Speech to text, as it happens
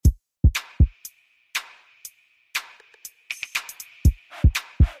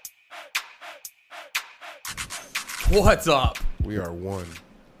What's up? We are one.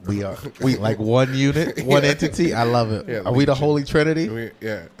 We like one unit, one entity. I love it. Yeah, are we the Holy Trinity?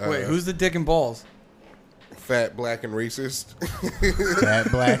 Yeah. Wait, who's the dick and balls? Fat, black, and racist? Fat,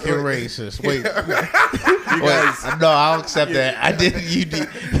 black, and racist. Wait, You guys, no, I'll accept that. I didn't. You did.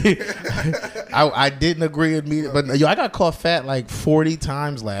 I didn't agree with me, but I got called fat like 40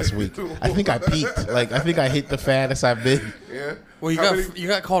 times last week. I think I peaked. Like I think I hit the fattest I've been. Yeah. well, you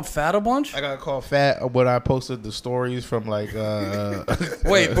got called fat a bunch. I got called fat when I posted the stories from like.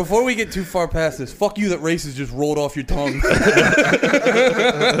 Wait, before we get too far past this, fuck you that racist just rolled off your tongue. I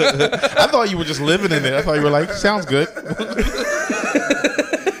thought you were just living in it. I thought you were like, sounds good.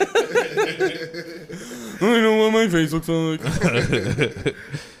 I know what my face looks like.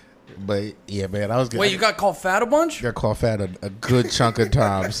 But yeah, man, I was good. Wait, you got called fat a bunch? got called fat a good chunk of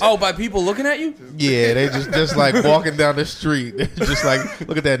times. Oh, by people looking at you? Yeah, they just like walking down the street. Just like,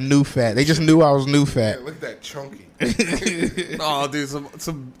 look at that new fat. They just knew I was new fat. Yeah, look at that chunky. Oh, dude,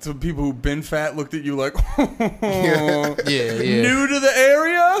 some people who've been fat looked at you like, Yeah. new to the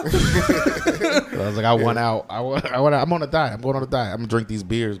area? So I was like, I want out. I'm on a diet. I'm going on a diet. I'm gonna drink these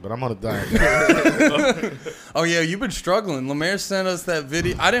beers, but I'm on a diet. Oh yeah, you've been struggling. Lemaire sent us that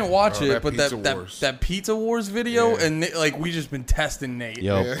video. I didn't watch it, but that Pizza Wars video, and like we just been testing Nate.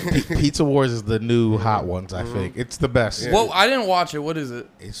 Yo, Pizza Wars is the new hot ones. I think it's the best. Yeah. Well, I didn't watch it. What is it?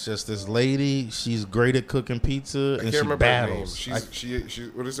 It's just this lady. She's great at cooking pizza, I and can't she remember her name. battles. She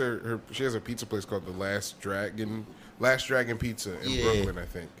what is her? She has a pizza place called the Last Dragon Pizza in Brooklyn, I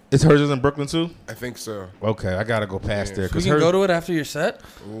think. Is hers in Brooklyn too? I think so. Okay, I gotta go past there We because can go to it after your set.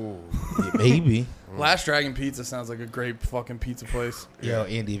 Ooh. maybe. Last Dragon Pizza sounds like a great fucking pizza place. Yo,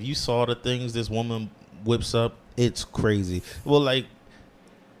 Andy, if you saw the things this woman whips up, it's crazy. Well, like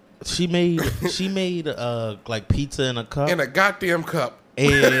she made like pizza in a cup, In a goddamn cup.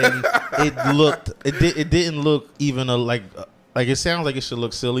 and it didn't look even like it sounds like it should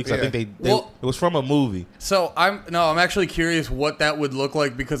look silly because I think it was from a movie. So I'm actually curious what that would look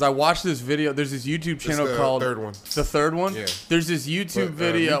like because I watched this video. There's this YouTube channel called third one. The third one. Yeah. There's this YouTube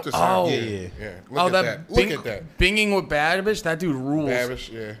video. Mute the sound. Yeah. Look at that. Look at that. Binging with Babish. That dude rules.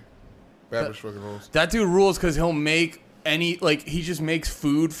 Babish, yeah. Babish fucking rules. That dude rules because he'll make he just makes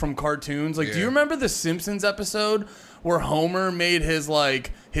food from cartoons. Like, do you remember the Simpsons episode where Homer made his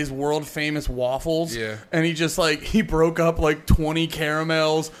world famous waffles? Yeah. And he just he broke up 20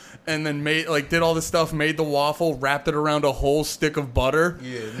 caramels and then did all this stuff, made the waffle, wrapped it around a whole stick of butter.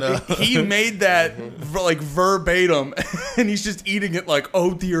 Yeah, no. He made that verbatim, and he's just eating it like,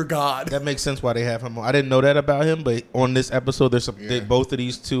 oh dear God. That makes sense why they have him on. I didn't know that about him, but on this episode, both of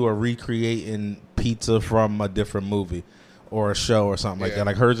these two are recreating pizza from a different movie or a show or something like that.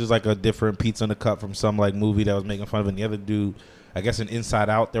 Like hers is like a different pizza in a cup from some movie that was making fun of it. And the other dude, I guess in Inside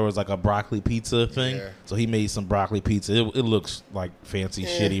Out, there was like a broccoli pizza thing. Yeah. So he made some broccoli pizza. It looks like fancy,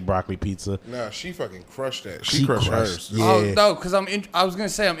 shitty broccoli pizza. Nah, she fucking crushed that. She crushed hers. Yeah. Oh no, because I was gonna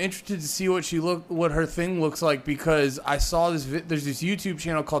say I'm interested to see what her thing looks like because I saw this. There's this YouTube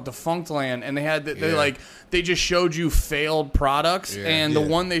channel called Defunct Land, and they had they just showed you failed products, and the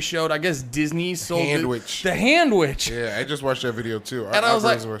one they showed, I guess Disney sold the Handwich. Yeah, I just watched that video too. And I was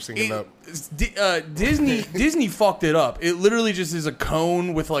like, were singing up. Disney fucked it up. It literally just is a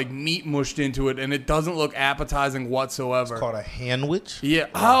cone with meat mushed into it, and it doesn't look appetizing whatsoever. It's called a Handwich? Yeah.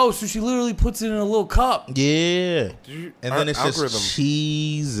 Oh, so she literally puts it in a little cup. Yeah. And then it's just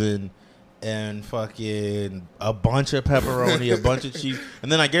cheese and fucking a bunch of pepperoni, a bunch of cheese,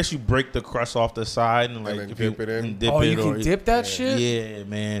 and then I guess you break the crust off the side and then dip it in. You can dip that shit. Yeah,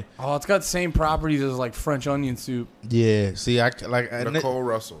 man. Oh, it's got the same properties as French onion soup. Yeah. See, Nicole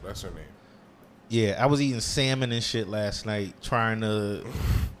Russell, that's her name. Yeah, I was eating salmon and shit last night, trying to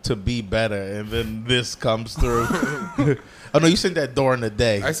be better, and then this comes through. Oh no, you sent that during the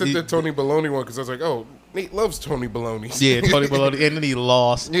day. I sent the Tony Baloney one because I was like, oh, Nate loves Tony Baloney. Yeah, Tony Baloney, and then he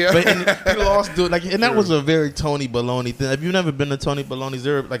lost. Yeah, but he lost, dude. And that was a very Tony Baloney thing. Have you never been to Tony Baloney's?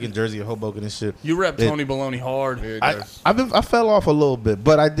 They're in Jersey or Hoboken and shit. You rep Tony Baloney hard. Yeah, I fell off a little bit,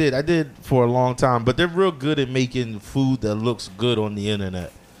 but I did for a long time. But they're real good at making food that looks good on the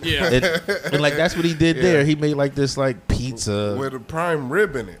internet. Yeah, and that's what he did there. He made this pizza with a prime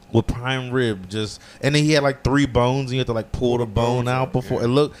rib in it. With prime rib, and then he had 3 bones. And you had to pull the bone out before it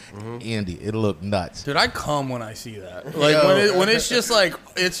looked. Andy, it looked nuts. Dude, I come when I see that. When it's just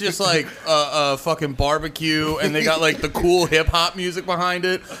a fucking barbecue, and they got the cool hip hop music behind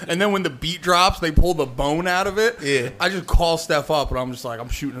it, and then when the beat drops, they pull the bone out of it. Yeah, I just call Steph up, and I'm just I'm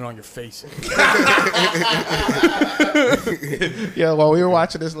shooting it on your face. Yeah, while we were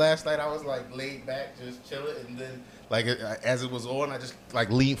watching this last night, I was laid back, just chilling, and then Like as it was on, I just like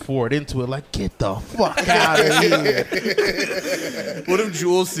leaned forward into it, like get the fuck out of here. What if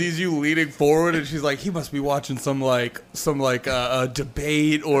Jules sees you leaning forward and she's like, he must be watching some a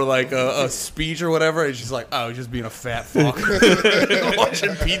debate or like a speech or whatever, and she's like, oh, he's just being a fat fuck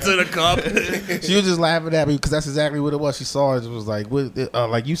watching pizza in a cup. She was just laughing at me because that's exactly what it was. She saw it. It was like,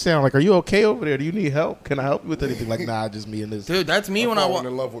 like you sound like, are you okay over there? Do you need help? Can I help you with anything? Like, nah, just me and this. Dude, that's me when I falling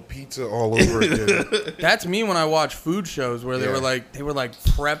in love with pizza all over again. That's me when I watch food shows where they were like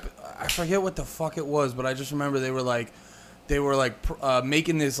prep. I forget what the fuck it was, but I just remember they were like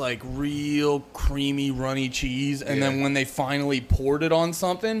making this like real creamy runny cheese, and then when they finally poured it on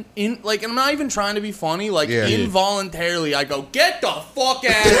something, and I'm not even trying to be funny, involuntarily I go, get the fuck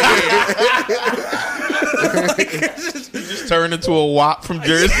out of here. You just turned into a wop from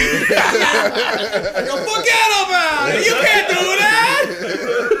Jersey. I go, forget about it. You can't do that.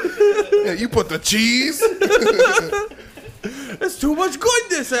 Yeah, you put the cheese. There's too much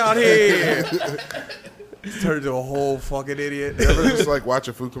goodness out here. Turned into a whole fucking idiot. You ever just like watch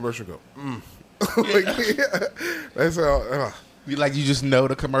a food commercial and go, That's how. You just know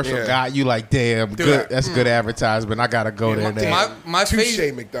the commercial got you, like, damn, dude, good. That's good advertisement. I gotta go there now. My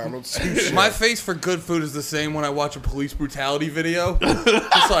face, McDonald's. My face for good food is the same when I watch a police brutality video.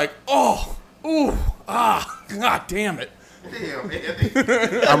 It's like, oh, ooh, god damn it. Damn,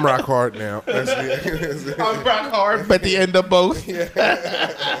 man. I'm rock hard now. That's me. I'm rock hard, but the end of both.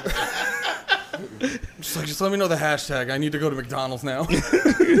 Just let me know the hashtag. I need to go to McDonald's now.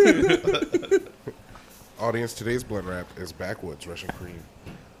 Audience, today's blunt wrap is Backwoods Russian Cream.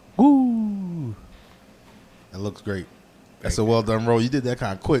 Woo! That looks great. That's a well done roll. You did that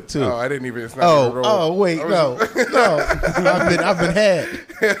kind of quick too. Oh, I didn't even. It's not even a roll. Oh, wait, no. I've been had.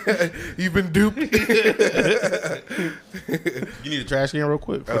 You've been duped. You need a trash can real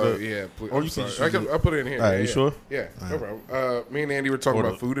quick. Yeah. Please. Or you can. I'll put it in here. All right, you sure? Yeah, no problem. Me and Andy were talking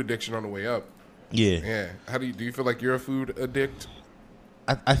about food addiction on the way up. Yeah. Yeah. How do you feel like you're a food addict?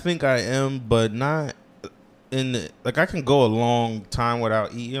 I think I am, but not I can go a long time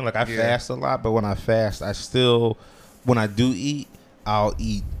without eating. Like I fast a lot, but when I fast, when I do eat, I'll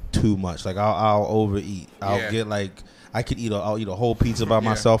eat too much. Like I'll overeat. I'll get I'll eat a whole pizza by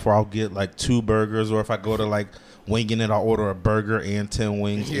myself, or I'll get like 2 burgers, or if I go to like winging it, I'll order a burger and 10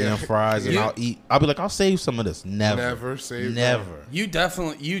 wings and fries, and I'll be like, I'll save some of this. Never save. You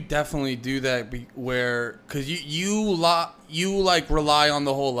definitely do that because you like rely on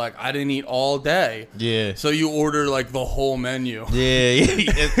the whole, like, I didn't eat all day. Yeah. So you order like the whole menu.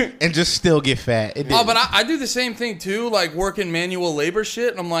 Yeah. and just still get fat. But I do the same thing too, like working manual labor shit.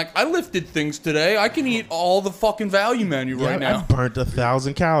 And I'm like, I lifted things today. I can eat all the fucking value menu right now. I burnt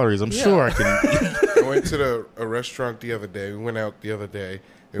 1,000 calories. I'm sure I can. I went to a restaurant the other day. We went out the other day.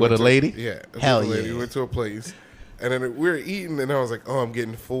 With a lady? Yeah. Hell yeah. We went to a place. And then we were eating, and I was like, oh, I'm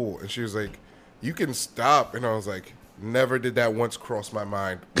getting full. And she was like, you can stop. And I was like, never did that once cross my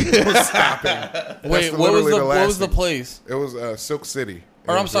mind. Stopping. Wait, what was the place? It was Silk City.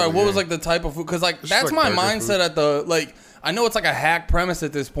 Or I'm sorry, what was like the type of food? Because like that's like my mindset food. At the like. I know it's like a hack premise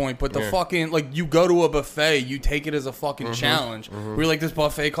at this point, but the fucking, like, you go to a buffet, you take it as a fucking challenge. We're like, this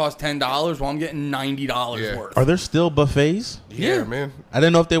buffet costs $10, well, I'm getting $90 worth. Are there still buffets? Yeah, man. I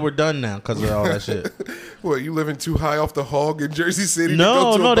didn't know if they were done now because of all that shit. What, you living too high off the hog in Jersey City?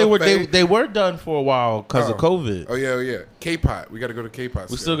 No, they were done for a while because of COVID. Oh, yeah. K-Pot. We got to go to K-Pot.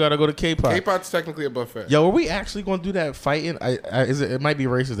 We still got to go to K-Pot. K-Pot's technically a buffet. Yo, are we actually going to do that fighting? It might be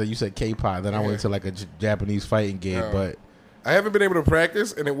racist that you said K-Pot, then I went to like a Japanese fighting game, but... I haven't been able to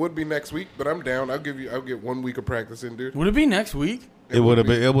practice, and it would be next week, but I'm down. I'll get 1 week of practice in, dude. Would it be next week? It would have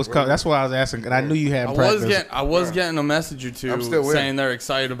been. It was. That's why I was asking, and I knew you hadn't practiced. I was getting a message or two saying they're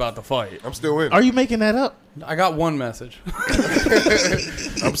excited about the fight. I'm still in. Are you making that up? I got one message.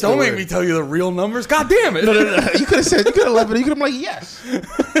 Don't make me tell you the real numbers. God damn it! No. You could have said. You could have left it. You could have been like, yes.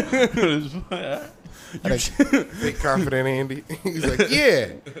 Big confident Andy. He's like,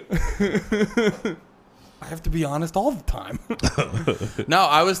 yeah. I have to be honest all the time. No,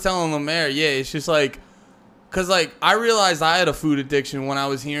 I was telling Lemaire, it's just like, because like I realized I had a food addiction when I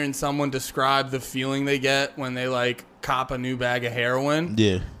was hearing someone describe the feeling they get when they like cop a new bag of heroin.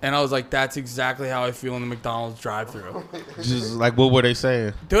 Yeah. And I was like, that's exactly how I feel in the McDonald's drive-thru. Just like, what were they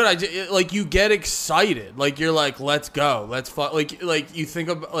saying? Dude, like you get excited. Like you're like, let's go. Let's fuck. Like you think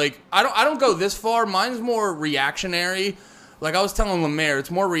of like, I don't go this far. Mine's more reactionary. Like I was telling Lemaire,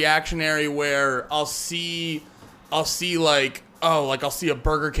 it's more reactionary where I'll see like oh, like I'll see a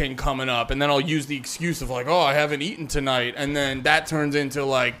Burger King coming up, and then I'll use the excuse of like, oh, I haven't eaten tonight, and then that turns into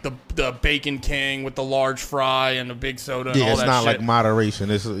like the Bacon King with the large fry and a big soda. And all it's that not shit. like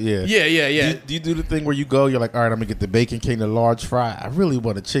moderation. It's Yeah. Do you do the thing where you go? You're like, all right, I'm gonna get the Bacon King, the large fry. I really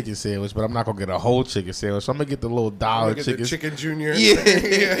want a chicken sandwich, but I'm not gonna get a whole chicken sandwich. So I'm gonna get the little dollar chicken. Chicken Junior. Yeah.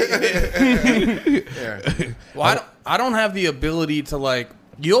 Yeah. Well, I don't have the ability to like.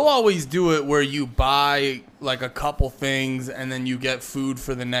 You'll always do it where you buy like a couple things and then you get food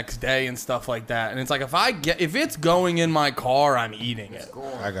for the next day and stuff like that. And it's like if it's going in my car, I'm eating it.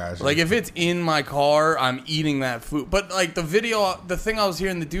 I got you. Like if it's in my car, I'm eating that food. But like the thing I was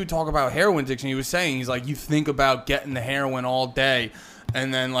hearing the dude talk about heroin addiction, he was saying he's like, you think about getting the heroin all day.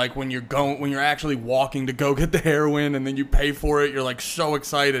 And then, like, when you're actually walking to go get the heroin and then you pay for it, you're, like, so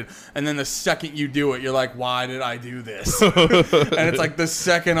excited. And then the second you do it, you're like, why did I do this? And it's like the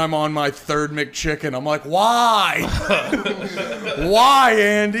second I'm on my third McChicken, I'm like, why? Why,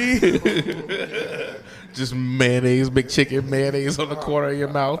 Andy? Just mayonnaise, McChicken mayonnaise on the corner of your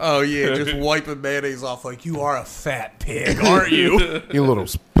mouth. Oh, yeah, just wiping mayonnaise off like, you are a fat pig, aren't you? You little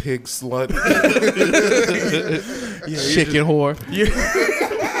pig slut. Chicken whore.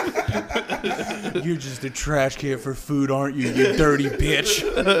 You're just a trash can for food, aren't you, you dirty bitch?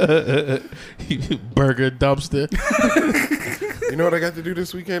 Burger dumpster. You know what I got to do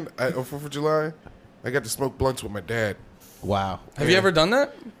this weekend on 4th of July? I got to smoke blunts with my dad. Wow. Have you ever done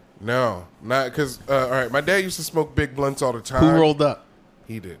that? No, not because, all right, my dad used to smoke big blunts all the time. Who rolled up?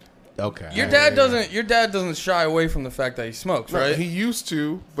 He did. Okay. Your dad doesn't shy away from the fact that he smokes, right? No, he used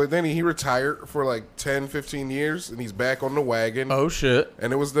to, but then he retired for like 10, 15 years, and he's back on the wagon. Oh, shit.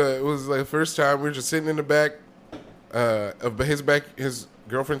 And it was the first time we were just sitting in the back of his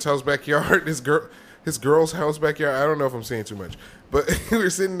girlfriend's house backyard, his girl's house backyard. I don't know if I'm saying too much, but we were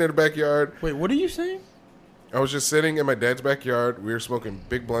sitting in the backyard. Wait, what are you saying? I was just sitting in my dad's backyard. We were smoking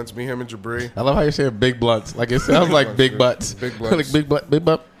big blunts, me, him, and Jabri. I love how you're saying big blunts. Like it sounds like big butts. Big blunts. Like big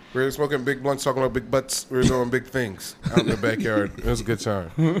butt. We were smoking big blunts, talking about big butts. We were doing big things out in the backyard. It was a good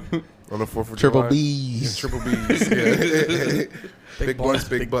time. On the 4th of Triple July. B's. Yeah, triple B's. Yeah. Big blunts,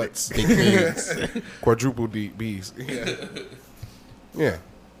 big butts. Big things. Quadruple B's. Yeah.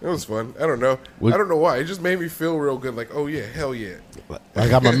 It was fun. I don't know. I don't know why. It just made me feel real good. Like, oh, yeah, hell yeah.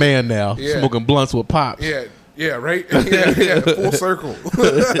 Like I'm a man now. Yeah. Smoking blunts with pops. Yeah, right? Yeah, full circle.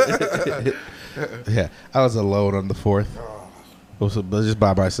 Yeah. I was alone on the 4th. I was just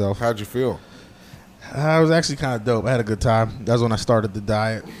by myself. How'd you feel? I was actually kind of dope. I had a good time. That's when I started the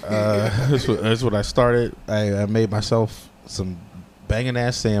diet. That's what I started. I made myself some banging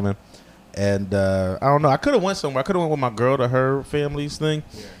ass salmon. And I don't know. I could have went somewhere. I could have went with my girl to her family's thing.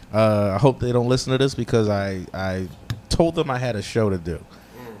 Yeah. I hope they don't listen to this because I told them I had a show to do,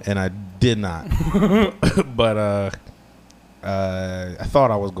 and I did not. But I thought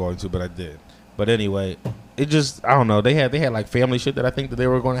I was going to, but I did. But anyway, it just I don't know. They had like family shit that I think that they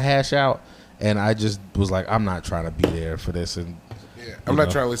were going to hash out, and I just was like, I'm not trying to be there for this. And yeah, I'm not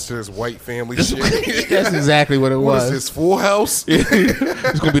trying to listen to this white family shit. That's exactly what it was. What is this, Full House? He's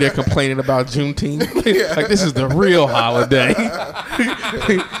gonna be there complaining about Juneteenth. Like this is the real holiday. I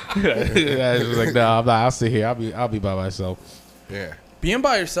was like, no, I'm not. I'll sit here. I'll be by myself. Yeah. Being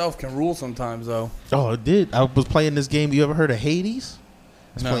by yourself can rule sometimes, though. Oh, it did. I was playing this game. You ever heard of Hades?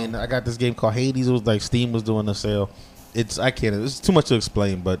 No. I got this game called Hades. It was like Steam was doing a sale. It's too much to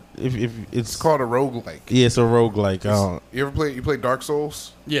explain, but if it's called a roguelike. Yeah, it's a roguelike. You play Dark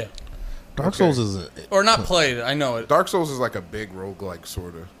Souls? Yeah. Dark Souls is or not played. I know it. Dark Souls is like a big roguelike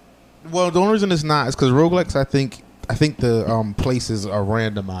sort of. Well, the only reason it's not is because roguelikes, I think the places are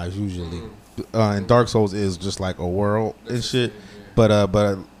randomized usually, and Dark Souls is just like a world and shit.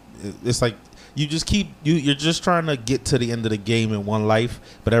 But it's like you just you're just trying to get to the end of the game in one life,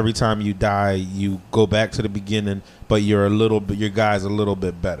 but every time you die, you go back to the beginning, but your guy's a little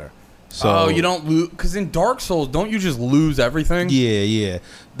bit better. So you don't lose because in Dark Souls, don't you just lose everything? Yeah.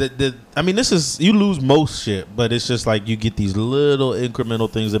 I mean, you lose most shit, but it's just like you get these little incremental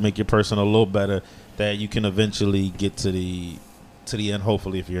things that make your person a little better that you can eventually get to the end.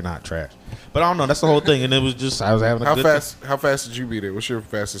 Hopefully, if you're not trash. But I don't know. That's the whole thing. And it was just I was having a good time. How fast did you beat it? What's your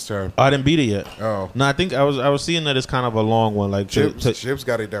fastest time? I didn't beat it yet. Oh no, I think I was seeing that it's kind of a long one. Like Jibs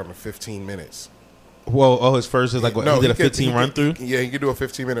got it down to 15 minutes. Well, his first is like he did a 15 run through. Yeah, he could do a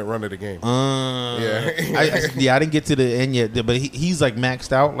 15-minute run of the game. I didn't get to the end yet, but he's like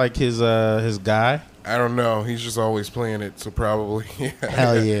maxed out like his guy. I don't know. He's just always playing it, so probably. Yeah.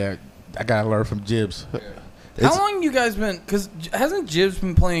 Hell yeah, I gotta learn from Jibs. Yeah. How long you guys been? Because hasn't Jibs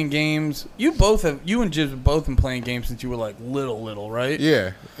been playing games? You and Jibs have both been playing games since you were like little, right?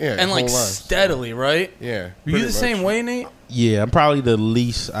 Yeah. And like steadily, right? Yeah. Were you the same way, Nate? Yeah, I'm probably the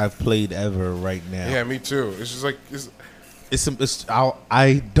least I've played ever right now. Yeah, me too. It's just like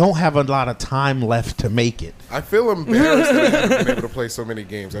I don't have a lot of time left to make it. I feel embarrassed that I haven't been able to play so many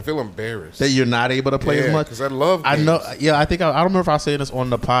games. I feel embarrassed That you're not able to play as much. because I love games. I know. Yeah, I think I don't remember if I was saying this on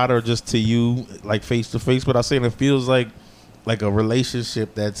the pod or just to you, like face to face. But I was saying it feels like a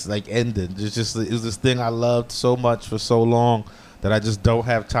relationship that's like ended. It was this thing I loved so much for so long that I just don't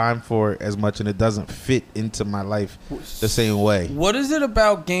have time for it as much, and it doesn't fit into my life the same way. What is it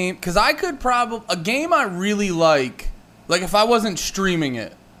about game? Because I could probably a game I really like if I wasn't streaming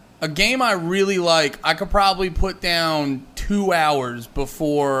it, a game I really like, I could probably put down 2 hours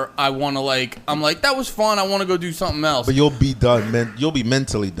before I want to I'm like, that was fun. I want to go do something else. But you'll be done. You'll be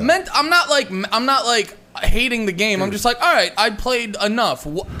mentally done. I'm not like hating the game. I'm just like, all right, I played enough,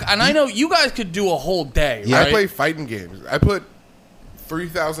 and I know you guys could do a whole day. Yeah, right? I play fighting games. I put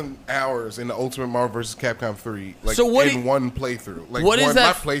 3,000 hours in the Ultimate Marvel vs. Capcom 3, in one playthrough. What is that?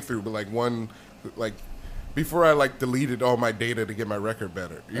 Not playthrough, but one, before I deleted all my data to get my record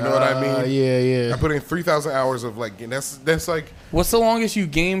better. You know what I mean? Yeah. I put in 3,000 hours of that's like. What's the longest you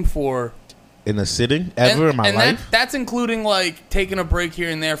game for? In a sitting ever in my life? That's including taking a break here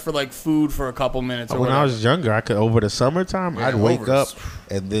and there for food for a couple minutes. Or when whatever. I was younger, I could over the summertime, Yeah, I'd wake up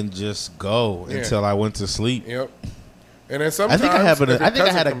and then just go until I went to sleep. Yep. And then sometimes I think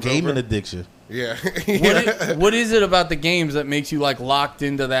I had a gaming addiction. Yeah. What is it about the games that makes you locked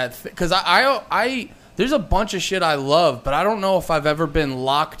into that? Because I there's a bunch of shit I love, but I don't know if I've ever been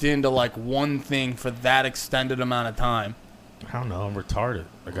locked into one thing for that extended amount of time. I don't know. I'm retarded.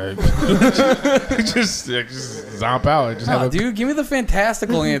 I just zomp out. Dude, give me the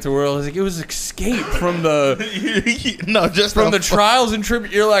fantastical answer where it was escape from the the trials and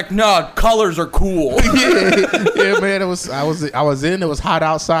tribute. You're like, no, colors are cool. yeah, man. It was. I was in. It was hot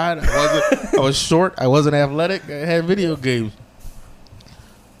outside. I was short. I wasn't athletic. I had video games.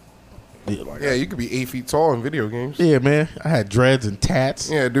 Yeah, you could be 8 feet tall in video games. Yeah, man. I had dreads and tats.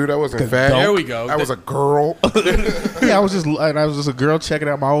 Yeah, dude, I wasn't fat. There we go. I was a girl. Yeah, I was just a girl checking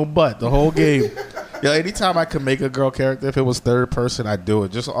out my own butt the whole game. Yeah, anytime I could make a girl character, if it was third person, I'd do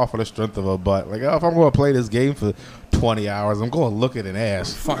it just off of the strength of a butt. If I'm going to play this game for 20 hours, I'm going to look at an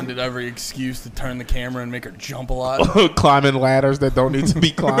ass. Finding every excuse to turn the camera and make her jump a lot. Climbing ladders that don't need to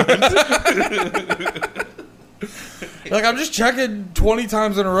be climbed. I'm just checking 20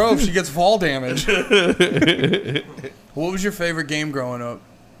 times in a row if she gets fall damage. What was your favorite game growing up?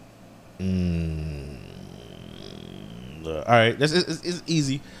 All right, it's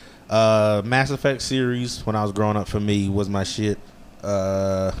easy. Mass Effect series when I was growing up for me was my shit.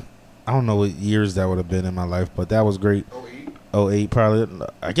 I don't know what years that would have been in my life, but that was great. 08 probably.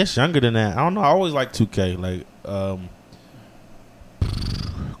 I guess younger than that. I don't know. I always liked 2K.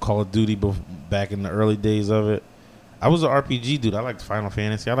 Call of Duty back in the early days of it. I was an RPG dude. I liked Final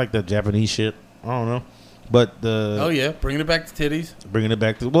Fantasy. I like that Japanese shit. I don't know. But bringing it back to titties.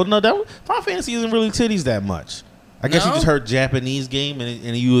 Final Fantasy isn't really titties that much. I guess you just heard Japanese game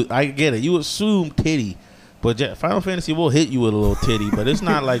and I get it. You assume titty, but Final Fantasy will hit you with a little titty, but it's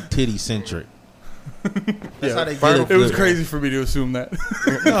not titty centric. That's how they get it. It was crazy for me to assume that.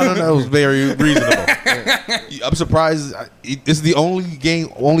 No, it was very reasonable. I'm surprised. It's the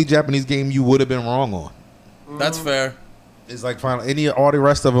only Japanese game you would have been wrong on. That's fair. It's all the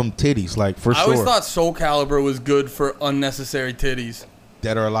rest of them titties, for sure. I always thought Soul Calibur was good for unnecessary titties.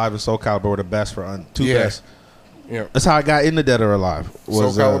 Dead or Alive and Soul Calibur were the best for best. Yeah. That's how I got into Dead or Alive.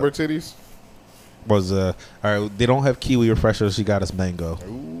 Soul Calibur titties? All right, they don't have kiwi refreshers. She got us mango.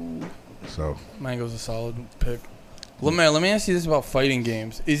 Ooh. So mango's a solid pick. Let me ask you this about fighting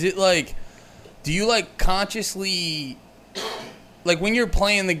games. Is it do you consciously when you're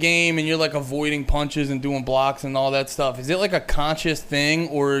playing the game and you're avoiding punches and doing blocks and all that stuff, is it a conscious thing,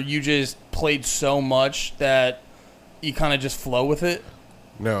 or you just played so much that you kind of just flow with it?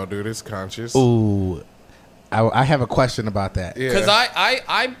 No, dude, it's conscious. Ooh, I have a question about that. Because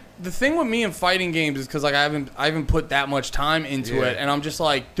I the thing with me in fighting games is because I haven't put that much time into it, and I'm just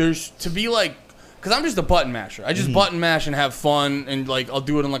there's to be because I'm just a button masher. I just button mash and have fun, and I'll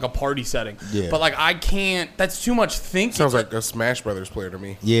do it in a party setting. Yeah. But I can't. That's too much thinking. Sounds like a Smash Brothers player to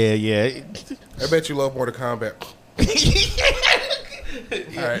me. Yeah. I bet you love Mortal Kombat.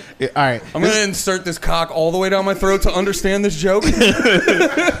 All right. I'm gonna insert this cock all the way down my throat to understand this joke.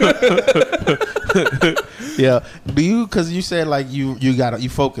 Yeah. Do you? Because you said you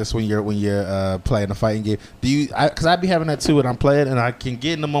focus when you're playing a fighting game. Do you? Because I be having that too, and I'm playing, and I can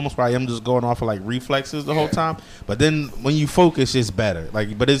get in the moments where I am just going off of reflexes the whole time. But then when you focus, it's better.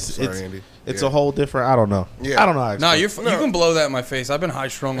 But it's Sorry, Andy. It's a whole different. I don't know. Yeah. I don't know. How No, you can blow that in my face. I've been high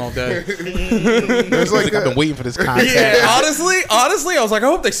strung all day. There's like I've been waiting for this content. Yeah, honestly, I was like, I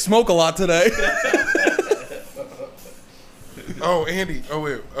hope they smoke a lot today. Oh, Andy. Oh,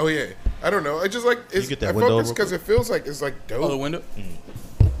 wait. Oh, yeah. I don't know. I just like it's. get that I window focus over? because it feels like it's like dope. Oh, the window.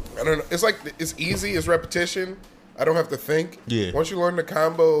 I don't know. It's like it's easy. It's repetition. I don't have to think. Yeah. Once you learn the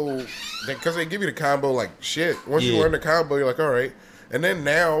combo, because they give you the combo like shit. Once you learn the combo, you're like, all right. And then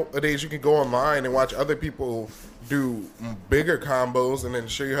nowadays you can go online and watch other people do bigger combos and then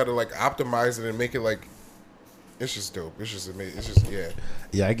show you how to like optimize it and make it like. It's just dope. It's just amazing. It's just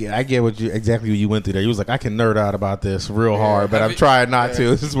Yeah, I get what you went through there. You was like, I can nerd out about this real hard, but I'm trying not to.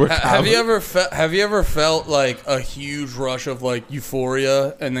 This is where Have you ever felt like a huge rush of like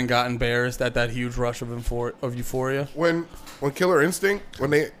euphoria and then got embarrassed at that huge rush of euphoria? when Killer Instinct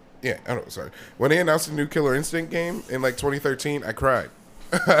when they announced the new Killer Instinct game in like 2013, I cried.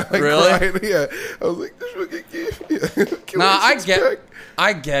 Really? Cried. Yeah, I was like, this fucking game. Nah,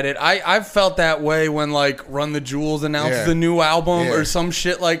 I get it. I've felt that way when like Run the Jewels announced the new album or some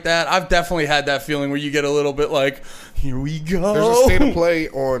shit like that. I've definitely had that feeling where you get a little bit like, here we go. There's a state of play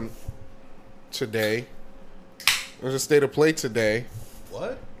on today. There's a state of play today.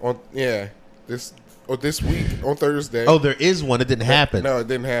 What? This week on Thursday. Oh, there is one. It didn't happen. No, it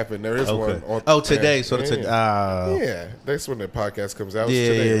didn't happen. There is one. On, today. Yeah, So yeah, that's when the podcast comes out. It's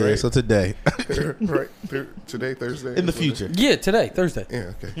today, right? So today, right? Today, Thursday. in the future. Yeah, today, Thursday.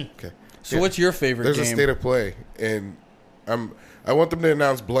 Yeah. Okay. So what's your favorite There's game? a state of play, and I want them to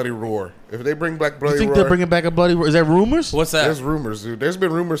announce Bloody Roar. If they bring back Bloody You think Roar, they're bringing back a Bloody Roar? Is that rumors? What's that? there's rumors, dude. There's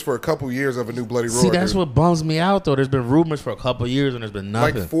been rumors for a couple years of a new Bloody Roar. See, that's dude. what bums me out, though. There's been rumors for a couple of years, and there's been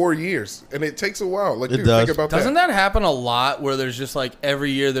nothing. Like 4 years, and it takes a while. Like, It dude, does. think about Doesn't that happen a lot where there's just like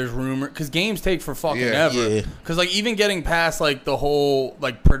every year there's rumor because games take for fucking Yeah. ever. Yeah. Because like even getting past like the whole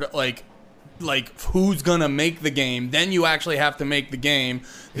like like who's gonna make the game, then you actually have to make the game.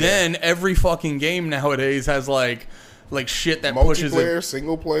 Yeah. Then every fucking game nowadays has like shit that pushes multiplayer, it.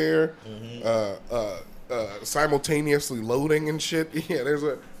 single player, simultaneously loading and shit. Yeah, there's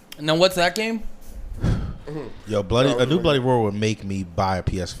a. Now what's that game? Yo, a new Bloody Roar would make me buy a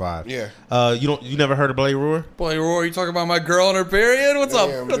PS5. Yeah. You never heard of Bloody Roar? Bloody Roar, you talking about my girl and her period? What's up?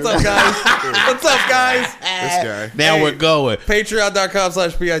 Damn, What's dude. up, guys? What's up, guys? This guy. Now we're going.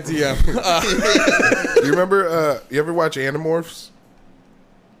 Patreon.com/PITM. You remember? You ever watch Animorphs?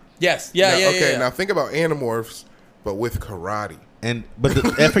 Yes. Yeah. Okay. Now think about Animorphs, but with karate. But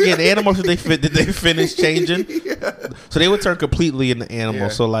I forget the animals did they finish changing? So they would turn completely into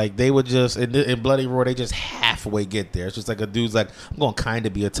animals. Yeah. So like they would just in Bloody Roar they just halfway get there. It's just like a dude's like, I'm gonna kind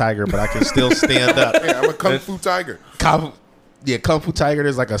of be a tiger, but I can still stand up. Yeah, I'm a kung fu tiger. Kung Fu Tiger.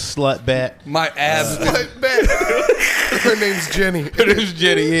 There's like a slut bat. My abs. Her name's Jenny. Her name's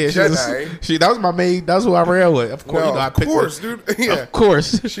Jenny. Yeah, Jedi. that was my main. That's who I ran with. Of course, No, I of picked course, her. dude. Yeah, Of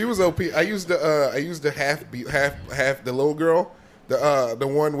course. she was OP. I used the half the little girl, the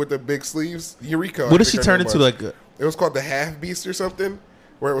one with the big sleeves, Eureka. What did she turn into? Like it was called the half beast or something,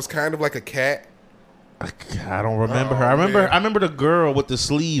 where it was kind of like a cat. I don't remember her. I remember the girl with the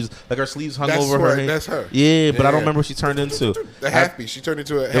sleeves, like her sleeves hung That's over her right, head. that's her. Yeah, but I Yeah. don't remember what she turned into. The half beast. She turned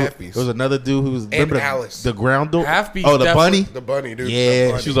into a half beast. There was another dude who was And remember Alice. the ground dude. Half beast Oh, the definitely- bunny. The bunny, dude. Yeah, The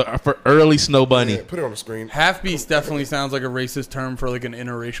bunny. she was a early snow bunny. Yeah, put it on the screen. Half beast definitely sounds like a racist term for like an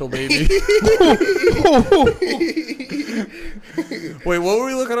interracial baby. Wait, what were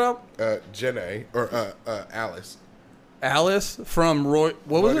we looking up? Jenny or Alice. Alice from Roy.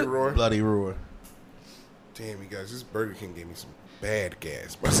 What was Bloody it? Roar. Bloody Roar. Damn, you guys, this Burger King gave me some bad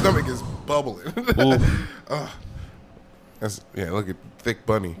gas. My stomach is bubbling. Look at thick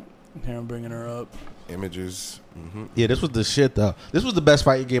bunny Here, I'm bringing her up. images. Yeah, this was the shit though. This was the best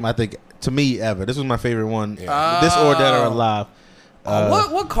fighting game I think to me ever. This was my favorite one. Yeah. This or Dead or Alive.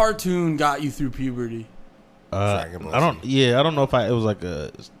 What cartoon got you through puberty? Dragon Ball I don't. Z. Yeah, I don't know if it was like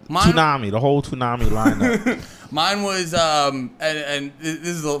a Mine- Toonami, the whole Toonami lineup. Mine was and this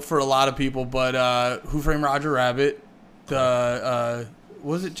is for a lot of people, but Who Framed Roger Rabbit?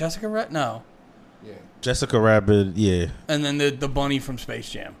 Was it Jessica Rabbit? No. Yeah. Jessica Rabbit. Yeah. And then the bunny from Space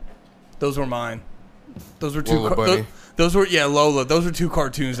Jam. Those were mine. Those were two. Lola Bunny. Those were Lola. Those were two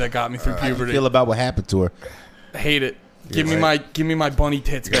cartoons that got me through How do you puberty. feel about what happened to her? Hate it. Yeah, Give me my bunny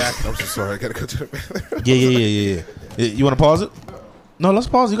tits back. I'm so sorry. I gotta go to the bathroom. Yeah. You want to pause it? No, let's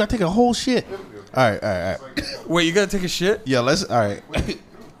pause it. You got to take a whole shit. All right. Wait, you gotta take a shit? Yeah, let's. All right.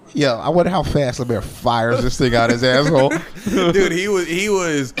 Yeah, I wonder how fast Lemaire fires this thing out his asshole. Dude, he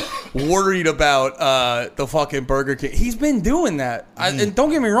was worried about the fucking Burger King. He's been doing that. And don't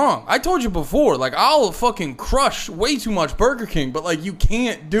get me wrong. I told you before, like, I'll fucking crush way too much Burger King, but, like, you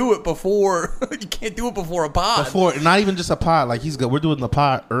can't do it before you can't do it before a pod. Before, not even just a pod. Like, he's good. We're doing the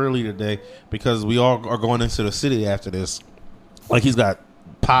pod early today because we all are going into the city after this. Like, he's got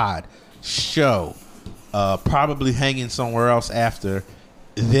pod, show, probably hanging somewhere else after,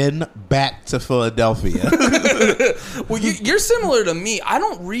 then back to Philadelphia. Well, you're similar to me. I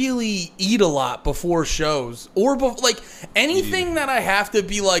don't really eat a lot before shows or like anything that I have to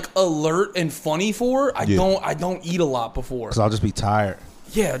be like alert and funny for. I don't eat a lot before because I'll just be tired.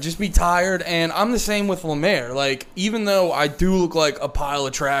 Yeah, just be tired. And I'm the same with Lemaire. Like, even though I do look like a pile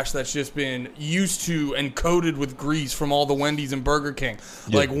of trash that's just been used to and coated with grease from all the Wendy's and Burger King,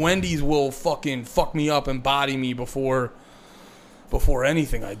 like Wendy's will fucking fuck me up and body me before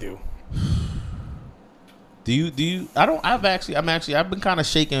anything I do. Do you I've been kind of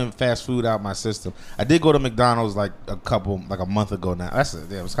shaking fast food out of my system. I did go to McDonald's like a month ago now.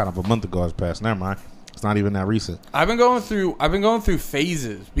 It was kind of a month ago it's passed. Never mind. It's not even that recent. I've been going through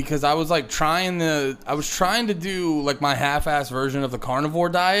phases because I was like trying to do like my half-ass version of the carnivore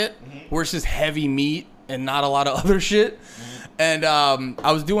diet, where it's just heavy meat and not a lot of other shit. And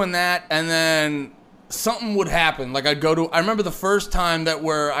I was doing that, and then something would happen. Like, I remember the first time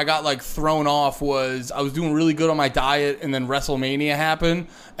where I got like thrown off was I was doing really good on my diet, and then WrestleMania happened,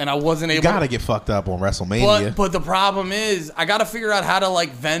 and I wasn't able. You gotta get fucked up on WrestleMania. But the problem is, I gotta figure out how to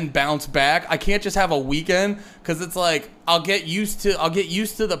like then bounce back. I can't just have a weekend because it's like I'll get used to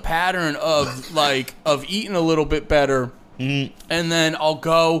the pattern of eating a little bit better, and then I'll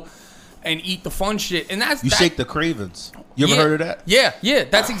go and eat the fun shit, and shake the cravings. You ever heard of that? Yeah,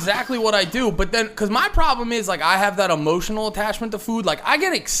 that's exactly what I do. But then, because my problem is, like, I have that emotional attachment to food. Like, I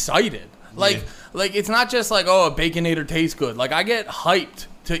get excited. Like it's not just like, oh, a Baconator tastes good. Like, I get hyped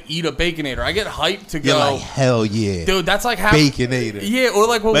to eat a Baconator. I get hyped to go. You're like, hell yeah, dude. That's like how Baconator. Yeah, or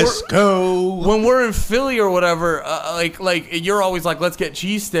like let's go when we're in Philly or whatever. Like you're always like, let's get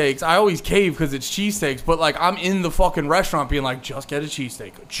cheesesteaks. I always cave because it's cheesesteaks. But like, I'm in the fucking restaurant being like, just get a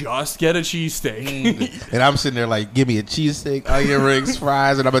cheesesteak. Just get a cheesesteak. And I'm sitting there like, give me a cheesesteak, onion rings,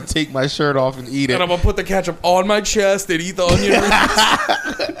 fries, and I'm gonna take my shirt off and eat it. And I'm gonna put the ketchup on my chest and eat the onion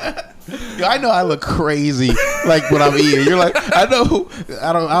rings. Yo, I know I look crazy like when I'm eating. You're like, I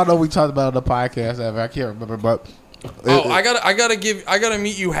don't know. We talked about it on the podcast ever. I can't remember, but I gotta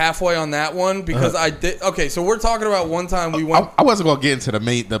meet you halfway on that one because I did. Okay, so we're talking about one time we went. I wasn't gonna get into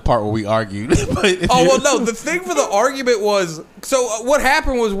the part where we argued. But no. The thing for the argument was, so what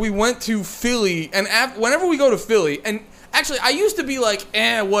happened was we went to Philly, and whenever we go to Philly, and actually I used to be like,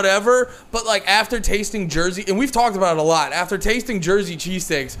 whatever, but like after tasting Jersey, and we've talked about it a lot. After tasting Jersey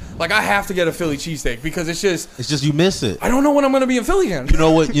cheesesteaks, like I have to get a Philly cheesesteak because it's just you miss it. I don't know when I'm gonna be in Philly again. You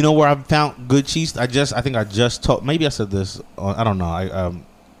know what? You know where I found good cheese? I think I just told. Maybe I said this. I don't know.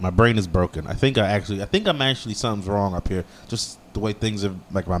 My brain is broken. I think I'm actually something's wrong up here. Just the way things have,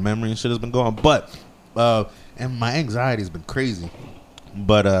 like my memory and shit has been going. But and my anxiety has been crazy.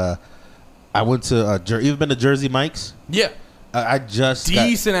 But I went to you've been to Jersey Mike's? Yeah. I just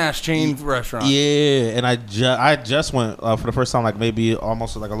decent ass chain restaurant. Yeah, and I just went for the first time, like maybe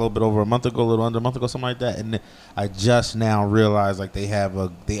almost like a little bit over a month ago, a little under a month ago, something like that. And I just now realized like they're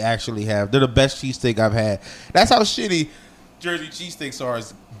the best cheesesteak I've had. That's how shitty Jersey cheesesteaks are.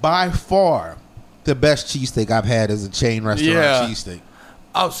 Is by far the best cheesesteak I've had as a chain restaurant cheesesteak.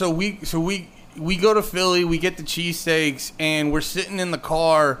 Oh, so we go to Philly, we get the cheesesteaks, and we're sitting in the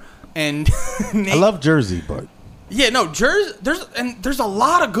car. And I love Jersey, but Jersey. There's a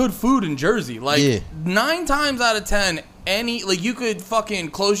lot of good food in Jersey. Like 9 times out of 10, you could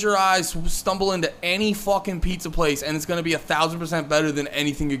fucking close your eyes, stumble into any fucking pizza place, and it's gonna be 1,000% better than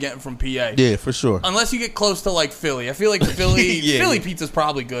anything you're getting from PA. Yeah, for sure. Unless you get close to like Philly. I feel like Philly pizza's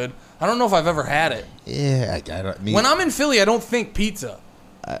probably good. I don't know if I've ever had it. Yeah, when I'm in Philly, I don't think pizza.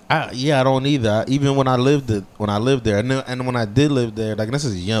 I don't either. Even when I lived there, and when I did live there, like this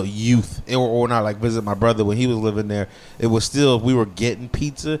is youth, or not like visit my brother when he was living there. It was still, if we were getting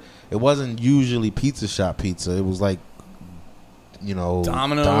pizza, it wasn't usually pizza shop pizza. It was like, Domino's.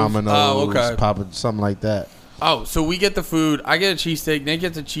 Oh, okay. Papa, something like that. Oh, so we get the food. I get a cheesesteak. Nate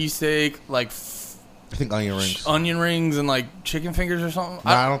gets a cheesesteak. Like, I think onion rings and like chicken fingers or something.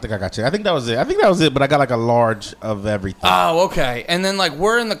 No, I don't think I got chicken. I think that was it. But I got like a large of everything. Oh, okay. And then like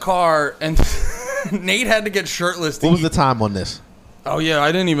we're in the car and Nate had to get shirtless. What was the time on this? Oh yeah,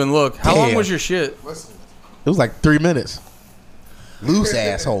 I didn't even look. How long was your shit? It was like 3 minutes. Loose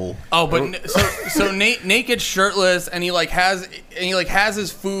asshole. Oh, but so Nate gets shirtless and he has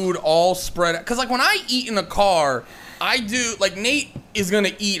his food all spread out. Cause like when I eat in a car, I do, like, Nate is going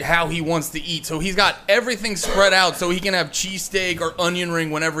to eat how he wants to eat. So he's got everything spread out so he can have cheesesteak or onion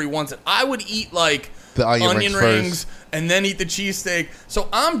ring whenever he wants it. I would eat, like, the onion rings and then eat the cheesesteak. So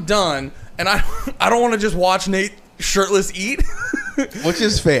I'm done, and I don't want to just watch Nate shirtless eat. Which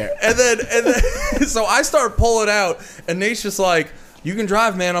is fair. And then so I start pulling out, and Nate's just like, you can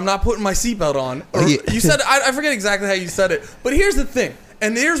drive, man. I'm not putting my seatbelt on. Or you said, I forget exactly how you said it. But here's the thing,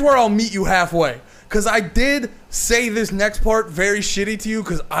 and here's where I'll meet you halfway. Because I did say this next part very shitty to you,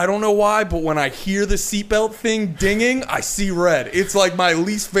 because I don't know why, but when I hear the seatbelt thing dinging, I see red. It's like my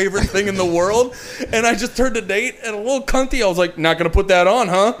least favorite thing in the world. And I just turned to Nate, and a little cunty, I was like, not going to put that on,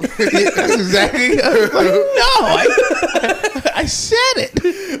 huh? That's exactly. I was like, no, I said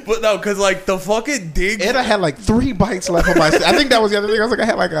it. But no, because like the fucking ding. And I had like 3 bites left on my. I think that was the other thing. I was like, I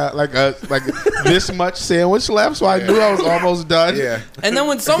had like this much sandwich left, so I knew I was almost done. Yeah. And then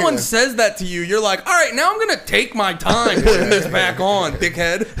when someone says that to you, you're like, all right, now I'm going to take my time putting this back on,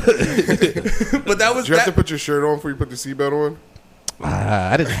 dickhead. But that was. Did you have to put your shirt on before you put the seatbelt on?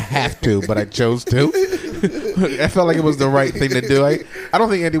 I didn't have to, but I chose to. I felt like it was the right thing to do. I don't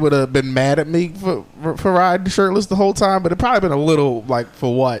think Andy would have been mad at me for riding shirtless the whole time, but it probably been a little like,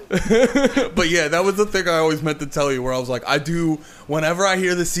 for what? But yeah, that was the thing I always meant to tell you, where I was like, I do, whenever I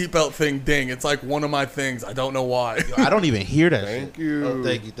hear the seatbelt thing ding, it's like one of my things. I don't know why. I don't even hear that. Thank you. Oh,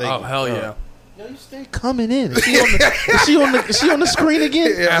 thank you. Oh, hell yeah. Yo, you stay coming in. Is she on the screen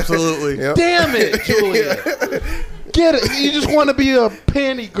again? Yeah, absolutely. Yep. Damn it, Julia. Get it. You just want to be a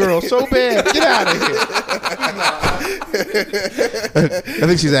panty girl so bad. Get out of here. I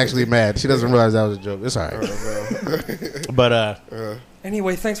think she's actually mad. She doesn't realize that was a joke. It's all right. But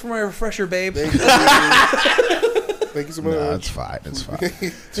anyway, thanks for my refresher, babe. Thank you so much. no, it's fine. It's fine.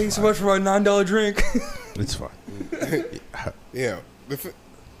 Thank you so much for my $9 drink. It's fine. Yeah.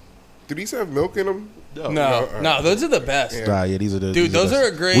 Do these have milk in them? No, those are the best. Yeah. Yeah, these are the Dude, those are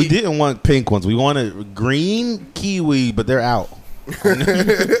a great. We didn't want pink ones. We wanted green kiwi, but they're out.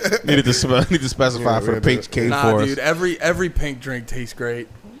 Need to specify for the pink came Nah, for dude, us. every pink drink tastes great.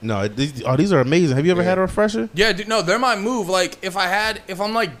 No, these are amazing. Have you ever had a refresher? Yeah, dude, no, they're my move. Like, if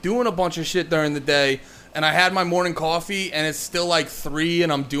I'm like doing a bunch of shit during the day, and I had my morning coffee, and it's still like 3,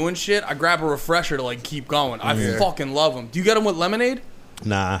 and I'm doing shit, I grab a refresher to like keep going. I fucking love them. Do you get them with lemonade?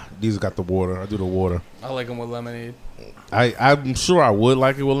 Nah, these got the water. I do the water. I like them with lemonade. I'm sure I would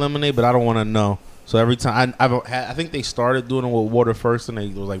like it with lemonade, but I don't want to know. So every time I think they started doing it with water first, and they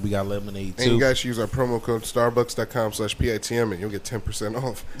was like, we got lemonade too. And you guys should use our promo code starbucks.com/PITM and you'll get 10%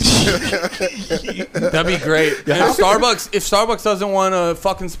 off. That'd be great. If Starbucks doesn't want to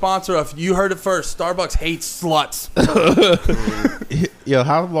fucking sponsor us, you heard it first. Starbucks hates sluts. Yo,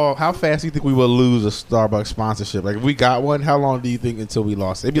 how fast do you think we will lose a Starbucks sponsorship? Like, if we got one, how long do you think until we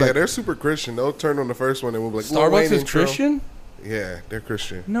lost? They'd be like, they're super Christian. They'll turn on the first one and we'll be like, Starbucks is Christian? Yeah, they're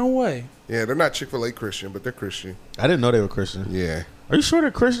Christian. No way. Yeah, they're not Chick-fil-A Christian, but they're Christian. I didn't know they were Christian. Yeah. Are you sure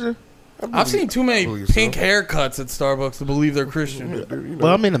they're Christian? I've seen too many pink haircuts at Starbucks to believe they're Christian. You know.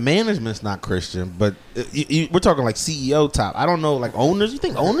 Well, I mean, the management's not Christian, but we're talking like CEO top. I don't know, like owners. You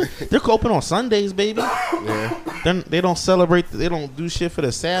think owners? They're open on Sundays, baby. Yeah. They don't celebrate. They don't do shit for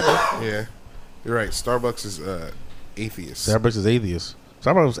the Sabbath. Yeah. You're right. Starbucks is atheist. Starbucks is atheist.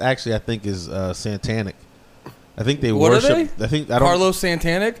 Starbucks actually, I think, is satanic. I think they What worship. are they? I think I don't. Carlos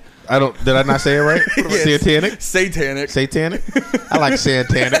Santanic? I don't. Did I not say it right? Yes. Satanic. Satanic. I like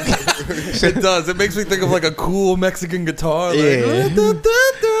satanic. It does. It makes me think of like a cool Mexican guitar. Like, Yeah.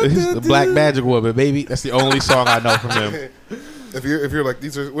 The Black Magic Woman, baby. That's the only song I know from them. If you're like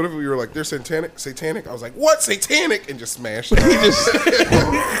these are, what if you were like they're satanic? I was like, what satanic? And just smashed it.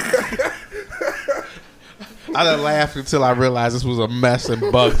 I done laughed until I realized this was a mess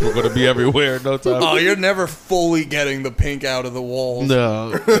and bugs were going to be everywhere in no time. Oh, you're never fully getting the pink out of the walls.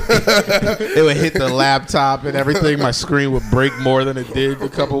 No. It would hit the laptop and everything. My screen would break more than it did a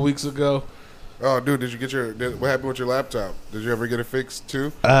couple weeks ago. Oh, dude, did you get what happened with your laptop? Did you ever get it fixed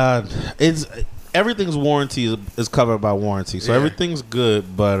too? It's everything's warranty is covered by warranty, so everything's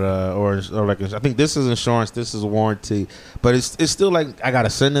good. But or like I think this is insurance, this is warranty, but it's still like I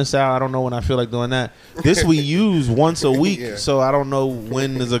gotta send this out. I don't know when I feel like doing that. This we use once a week, so I don't know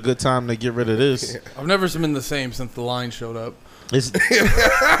when is a good time to get rid of this. I've never been the same since the line showed up. It's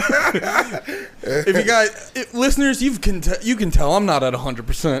If you guys, listeners, you can tell I'm not at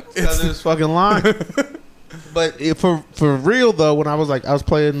 100%. It's this fucking line. But for real though, when I was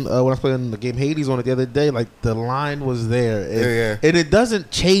playing the game Hades on it the other day, like the line was there, and it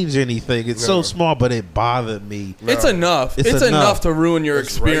doesn't change anything. It's so small, but it bothered me. No. It's enough. It's enough to ruin your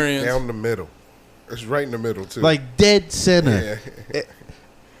experience. Right down the middle. It's right in the middle too. Like dead center.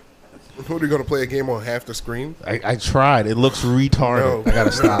 What are you gonna play a game on half the screen? I tried. It looks retarded. No, I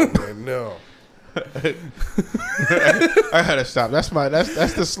gotta stop. Man, no. I gotta stop. That's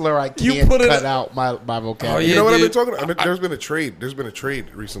the slur I can't cut out my vocabulary. You know what I've been talking about? There's been a trade. There's been a trade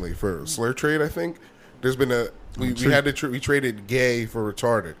recently for slur trade. I think there's been we traded gay for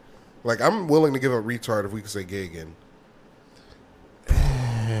retarded. Like I'm willing to give up retard if we can say gay again.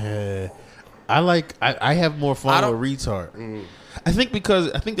 I have more fun with retard. I think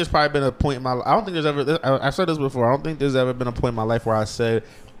there's probably been a point in my life. I don't think there's ever. I've said this before. I don't think there's ever been a point in my life where I said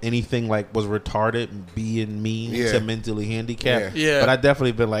anything like was retarded being mean to mentally handicapped. Yeah. But I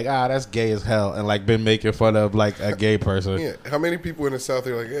definitely been like, that's gay as hell, and like been making fun of like a gay person. Yeah. How many people in the South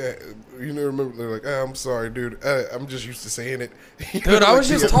are like, you know, remember they're like, I'm sorry, dude. I'm just used to saying it. Dude, I was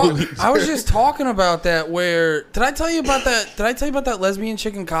just talking about that. Where did I tell you about that? Did I tell you about that lesbian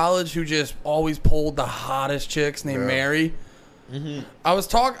chick in college who just always pulled the hottest chicks named Mary? Mm-hmm. I was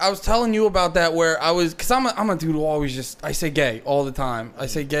telling you about that where because I'm a dude who always I say gay all the time. I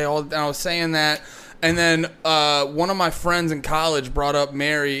say gay all the time. I was saying that, and then one of my friends in college brought up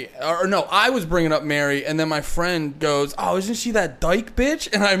Mary, or no, I was bringing up Mary, and then my friend goes, "Oh, isn't she that dyke bitch?"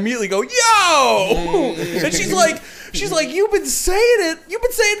 And I immediately go, "Yo!" And she's like, "You've been saying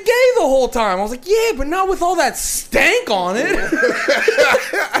gay the whole time." I was like, "Yeah, but not with all that stank on it."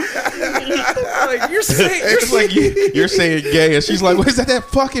 Like you're saying gay, and she's like, "What is that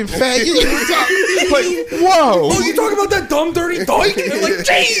fucking faggot?" Like, whoa! Oh, you talking about that dumb dirty dyke? And they're like,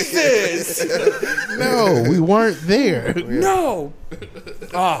 Jesus! No, we weren't there. No.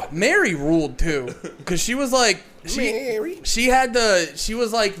 Mary ruled too, because she was like she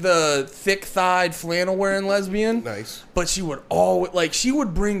was like the thick-thighed flannel-wearing lesbian. Nice. But she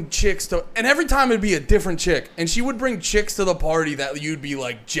would bring chicks to, and every time it'd be a different chick, and she would bring chicks to the party that you'd be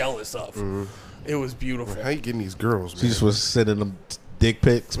like jealous of. Mm. It was beautiful. How you getting these girls, man? She just was sending them dick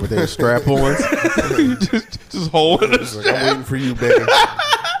pics with their strap-ons. just holding them. Like, I'm waiting for you, baby.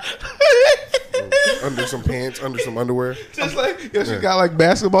 Under some pants, under some underwear. Just like, she got like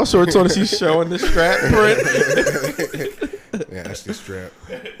basketball shorts on and she's showing the strap print. Yeah, that's the strap.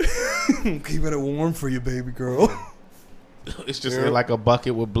 Keeping it warm for you, baby girl. It's just in like a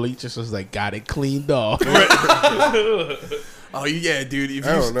bucket with bleach. It's just like, got it cleaned off. Oh yeah, dude.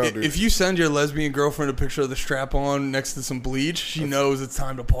 If you send your lesbian girlfriend a picture of the strap on next to some bleach, she knows it's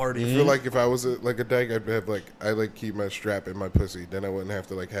time to party. I feel like if I was a dyke, I'd have I keep my strap in my pussy. Then I wouldn't have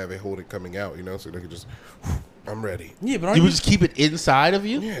to have it hold it coming out, you know. So they could just, I'm ready. Yeah, but you would just keep it inside of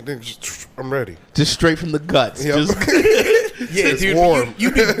you. Yeah, then just I'm ready. Just straight from the guts. Yep. Yeah, it's dude. Warm.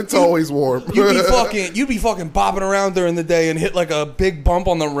 It's always warm. You'd be fucking bopping around during the day and hit like a big bump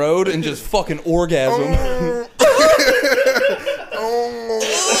on the road and just fucking orgasm. I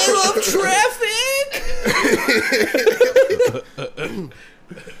love traffic.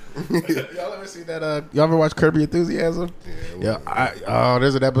 Y'all ever see that? Y'all ever watch Curb Your Enthusiasm? Yeah.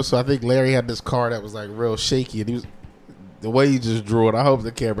 There's an episode. I think Larry had this car that was like real shaky, and he was. The way you just drew it, I hope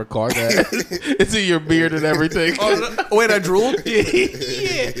the camera caught that. It's in your beard and everything. Wait, I drooled?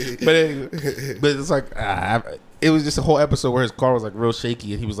 Yeah. But it's like, it was just a whole episode where his car was like real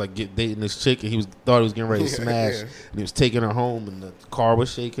shaky and he was like dating this chick and thought he was getting ready to smash. Yeah. And he was taking her home and the car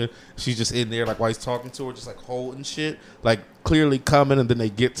was shaking. She's just in there like while he's talking to her, just like holding shit, like clearly coming, and then they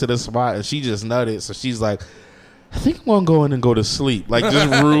get to the spot and she just nutted. So she's like, I think I'm going to go in and go to sleep. Like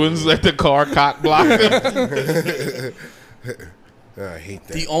just ruins like the car cock blocking. I hate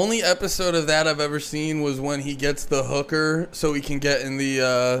that. The only episode of that I've ever seen was when he gets the hooker so he can get in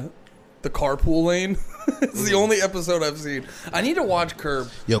the carpool lane. It's the only episode I've seen. I need to watch Curb.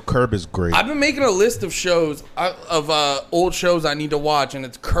 Yo, Curb is great. I've been making a list of shows, old shows I need to watch, and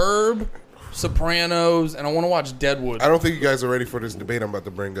it's Curb, Sopranos, and I want to watch Deadwood. I don't think you guys are ready for this debate I'm about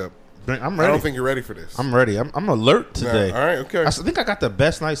to bring up. I'm ready. I don't think you're ready for this. I'm ready. I'm alert today. No, all right, okay. I think I got the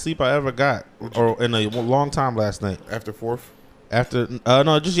best night's sleep I ever got, or in a long time last night. After 4th? After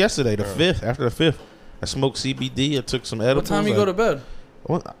no, just yesterday, the 5th. After the 5th, I smoked CBD. I took some edibles. What time you go to bed?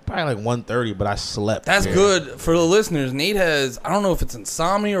 Probably like 1:30, but I slept. That's good for the listeners. Nate has, I don't know if it's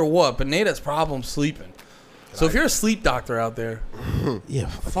insomnia or what, but Nate has problems sleeping. So if you're a sleep doctor out there, yeah,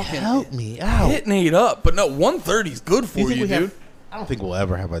 fucking help me out. Hit Nate up. But no, 1:30 is good for you, dude. I don't think we'll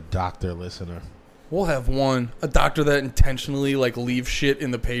ever have a doctor listener. We'll have a doctor that intentionally leaves shit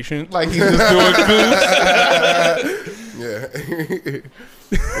in the patient, like he's just doing goose. Yeah.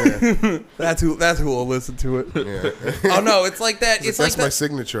 That's who will listen to it. Yeah. Oh no, it's like that. It's that's like my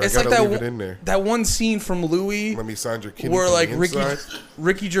signature. It's I gotta like leave it in there. That one scene from Louis, let me sign your kidney where inside.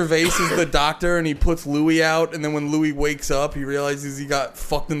 Ricky Gervais is the doctor and he puts Louis out, and then when Louis wakes up, he realizes he got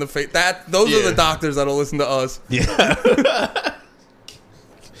fucked in the face. Those are the doctors that'll listen to us. Yeah.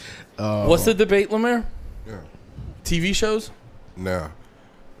 What's the debate, Lemaire? Yeah. TV shows? No.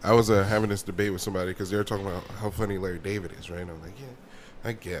 I was having this debate with somebody because they were talking about how funny Larry David is, right? And I'm like, yeah,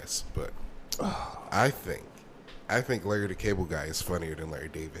 I guess. But I think Larry the Cable Guy is funnier than Larry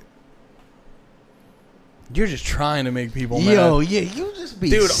David. You're just trying to make people mad. Yo, yeah, you just be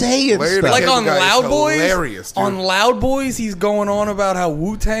saying Larry stuff. Like on Loud Boys, hilarious, dude. on Loud Boys, he's going on about how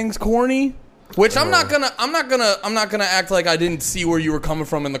Wu-Tang's corny. Which I'm not gonna act like I didn't see where you were coming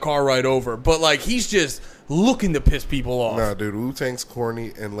from in the car ride over. But like he's just looking to piss people off. Nah, dude, Wu-Tang's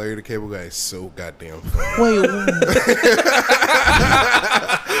corny and Larry the Cable Guy is so goddamn funny.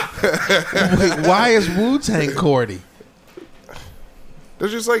 Wait, why is Wu-Tang corny?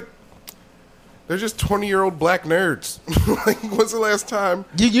 They're just 20-year-old black nerds. Like, when's the last time?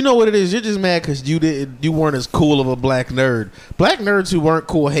 You know what it is? You're just mad because you weren't as cool of a black nerd. Black nerds who weren't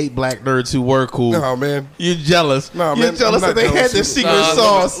cool hate black nerds who were cool. No, man. You're jealous. No, You're man. jealous that they had this secret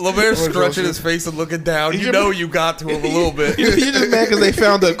sauce. Lemaire's scrunching his face and looking down. You know you got to him a little bit. You're just mad because they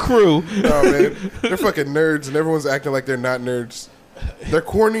found a crew. No, man. They're fucking nerds, and everyone's acting like they're not nerds. They're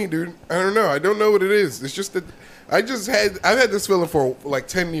corny, dude. I don't know. I don't know what it is. It's just that I've had this feeling for like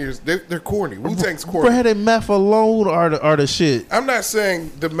 10 years. They're corny. Wu-Tang's corny. Bread and meth alone are the shit. I'm not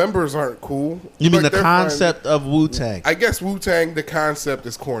saying the members aren't cool. You mean the concept of Wu-Tang? I guess Wu-Tang, the concept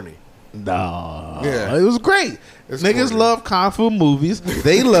is corny. No. Yeah. It was great. Niggas corny. love kung fu movies.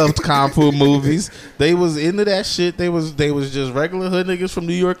 They loved kung fu movies. They was into that shit. They was just regular hood niggas from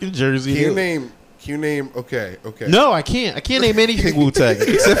New York and Jersey. Can you name? Okay. No, I can't. I can't name anything Wu-Tang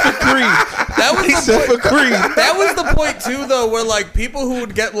except for Creed. That was the point too, though, where like people who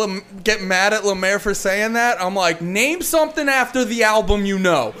would get mad at Lemaire for saying that. I'm like, name something after the album you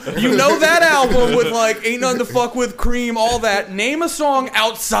know. You know that album with like Ain't Nothing to Fuck With, Cream, all that. Name a song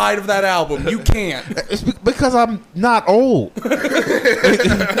outside of that album. You can't. It's because I'm not old. No,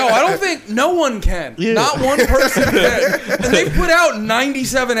 I don't think no one can. Yeah. Not one person can. And they've put out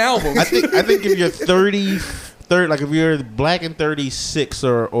 97 albums. I think if you're 30, like if you're black and 36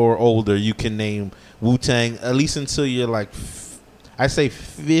 or older, you can name Wu-Tang at least until you're like, I say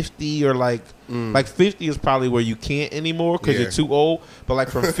 50 or like 50 is probably where you can't anymore because you're too old. But like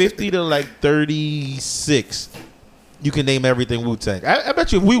from 50 to like 36, you can name everything Wu-Tang. I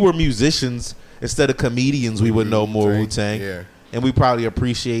bet you if we were musicians instead of comedians, we would know more Wu-Tang. Yeah. And we probably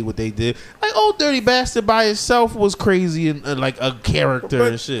appreciate what they did. Like Old Dirty Bastard by itself was crazy and like a character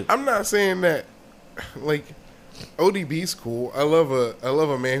and shit. I'm not saying that. Like ODB's cool. I love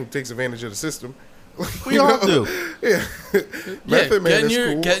a man who takes advantage of the system. We all do. Yeah. Method Man is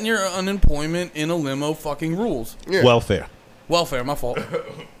cool. Getting your unemployment in a limo fucking rules. Yeah. Welfare, my fault.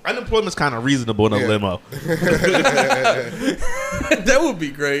 Unemployment's kind of reasonable in a limo. That would be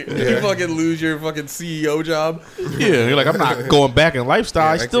great. Yeah. You fucking lose your fucking CEO job. Yeah, you're like, I'm not going back in lifestyle.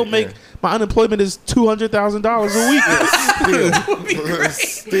 I still make my unemployment is $200,000 a week. That would be great.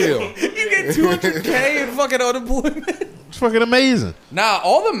 Still, you get $200K in fucking unemployment. It's fucking amazing. Nah,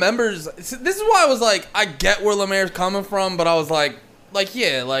 all the members. This is why I was like, I get where Lemaire's coming from, but I was like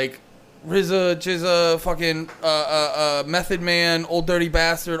yeah, like RZA, Jizza, fucking Method Man, Old Dirty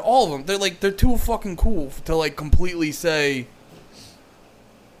Bastard, all of them. They're too fucking cool to like completely say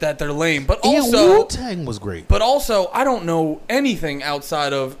that they're lame. But also, Wu-Tang was great. But also, I don't know anything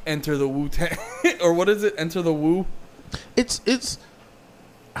outside of Enter the Wu-Tang or what is it? Enter the Wu. It's.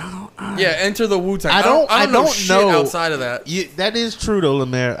 Yeah, Enter the Wu-Tang. I don't know shit outside of that. That is true though,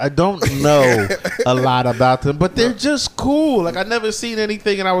 Lemaire. I don't know a lot about them, but they're just cool. Like I never seen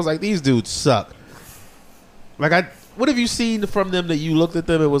anything, and I was like, these dudes suck. Like what have you seen from them that you looked at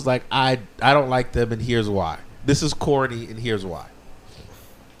them and was like, I don't like them, and here's why. This is corny, and here's why.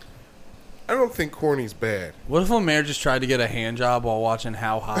 I don't think corny's bad. What if Lemaire just tried to get a hand job while watching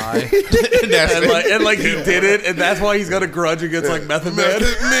How High? and he did it, and that's why he's got a grudge against like Method Man.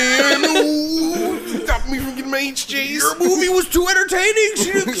 Method Man, stop me from getting my HJs. Your movie was too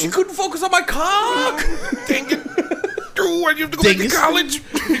entertaining. She couldn't focus on my cock. Dang it. Dude, I have to go back to college.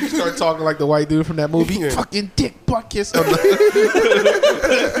 You start talking like the white dude from that movie. Yeah. Fucking dick butt kiss. I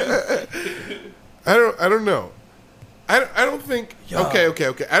don't know. I don't think. Yo. Okay.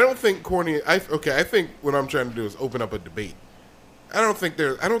 I don't think corny. I think what I'm trying to do is open up a debate. I don't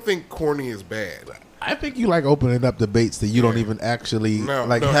think corny is bad. I think you like opening up debates that you don't even actually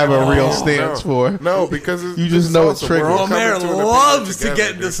have a real stance for. No, because you just know it's triggering. Lemaire loves to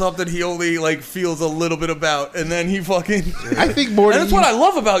get into something he only like feels a little bit about, and then he fucking. I think more. And that's what I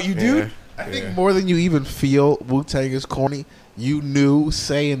love about you, dude. I think more than you even feel Wu-Tang is corny. you knew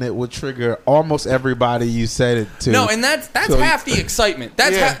saying it would trigger almost everybody you said it to. No, and that's So- half the excitement.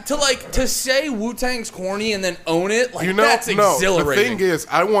 That's Yeah. to say Wu-Tang's corny and then own it. Like, You know, that's no. exhilarating. The thing is,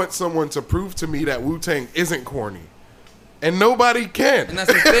 I want someone to prove to me that Wu-Tang isn't corny, and nobody can. And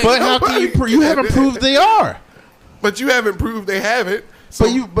that's the thing. But how can you? You haven't proved they are. But you haven't proved they haven't. So,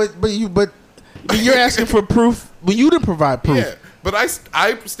 But you're asking for proof when you didn't provide proof. yeah. But I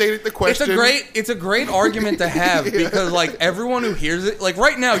stated the question. It's a great argument to have because like everyone who hears it, like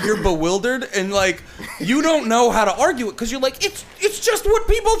right now you're bewildered and like you don't know how to argue it because you're like it's just what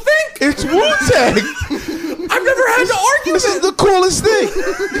people think. It's Wu-Tang. I've never had to argue This this. is the coolest thing.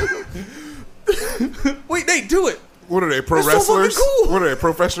 Wait, Nate, do it. What are they, pro That's so fucking wrestlers? cool. What are they,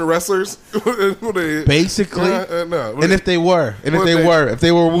 professional wrestlers? What are they? Basically. No. And if they were, if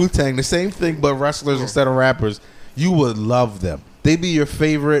they were Wu-Tang, the same thing, but wrestlers instead of rappers, you would love them. They'd be your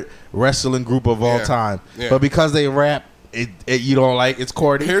favorite wrestling group of all time. Yeah. But because they rap, you don't like it's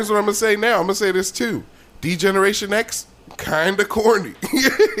corny. Here's what I'm gonna say now. I'm gonna say this too. D-Generation X, kinda corny.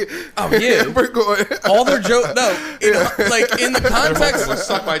 Oh yeah. We're going. All their jokes, in the context,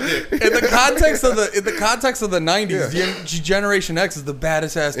 Suck my dick. in the context of the '90s, Generation X is the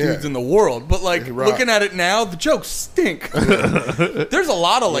baddest ass dudes Yeah. in the world. But like Right. looking at it now, the jokes stink. There's a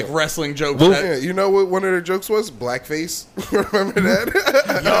lot of like wrestling jokes. Yeah, you know what one of their jokes was? Blackface. Remember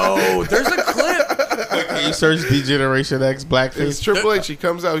that? Yo, there's a clip. Can you search D-Generation X blackface? It's Triple H. He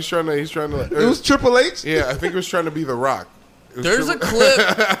comes out. He's trying to. It was Triple H? Yeah, I think he was trying to be The Rock. There's a clip.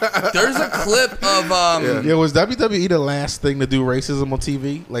 There's a clip of Yeah, was WWE the last thing to do racism on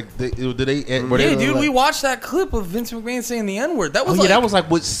TV? Like, did they? Were they dude, like, we watched that clip of Vince McMahon saying the N-word. That was that was like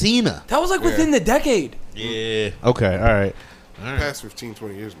with Cena. that was like within the decade. Yeah. Okay. All right. past 15,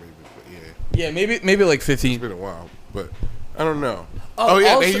 20 years maybe. But yeah, Yeah, maybe like 15. it's been a while. But I don't know. Oh,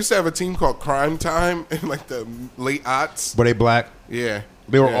 Yeah, also- they used to have a team called Crime Time in like the late aughts. Were they black? Yeah.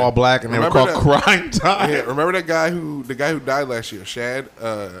 They were Yeah. all black, and Remember they were called Crime Time. Yeah, remember the guy who died last year, Shad?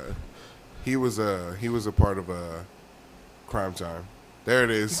 He was a part of Crime Time. There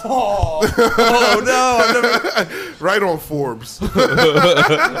it is. Oh no, I've never, Right on Forbes.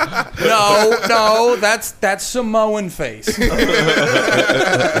 no, that's Samoan face.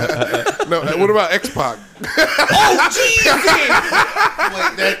 No, what about X-Pac? Oh Jesus!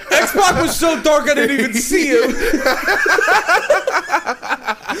 X-Pac was so dark I didn't even see him.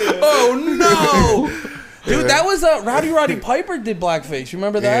 Oh no. Dude, that was Roddy Piper did blackface. You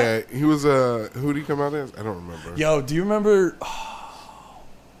remember that? Yeah, he was who did he come out as? I don't remember. Yo, do you remember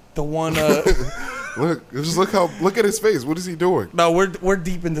the one? Look at his face. What is he doing? No, we're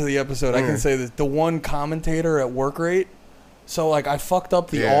deep into the episode. I can say this. The one commentator at work rate. So like I fucked up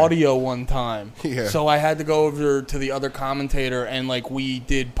the audio one time. Yeah. So I had to go over to the other commentator and like we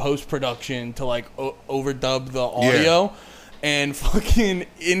did post production to like overdub the audio. Yeah. And fucking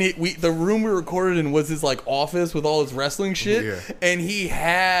in it, the room we recorded in was his like office with all his wrestling shit. Yeah. And he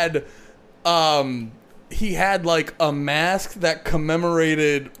had like a mask that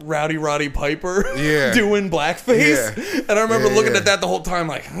commemorated Roddy Piper doing blackface. Yeah. And I remember looking at that the whole time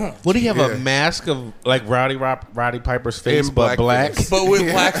like, huh. What do you have a mask of like Roddy Piper's face but black? But with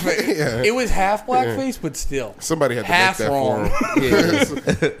blackface. Yeah. It was half blackface, but still. Somebody had to half make that wrong.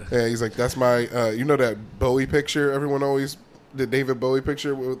 For him. Yeah, he's like, that's my you know that Bowie picture everyone always the David Bowie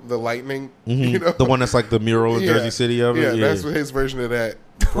picture with the lightning, you know? The one that's like the mural in Jersey City of it. Yeah, that's his version of that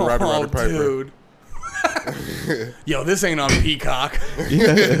for Roddy Piper. Dude. Yo, this ain't on Peacock.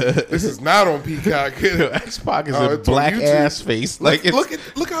 This is not on Peacock. X-Pac is a black ass face. Like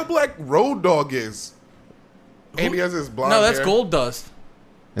look how black Road Dog is. And he has his blonde No, that's hair. Gold Dust.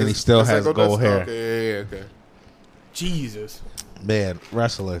 And he still has gold hair. Okay, okay. Jesus. Man,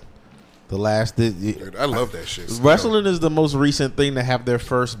 wrestling. The last... Dude, I love that shit. Wrestling is the most recent thing to have their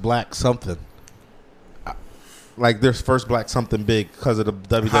first black something. Like their first black something big because of the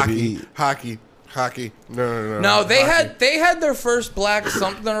WWE. Hockey. No. No, they had their first black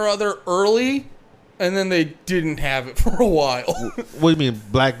something or other early, and then they didn't have it for a while. What do you mean,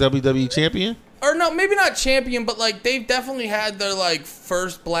 black WWE champion? Or no, maybe not champion, but like they've definitely had their like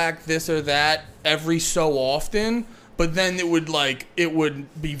first black this or that every so often. But then it would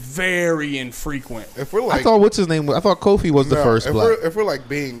be very infrequent. If we're like, I thought what's his name? I thought Kofi was the first black.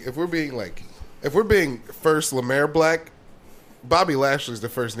 If we're being first Lemaire black, Bobby Lashley's the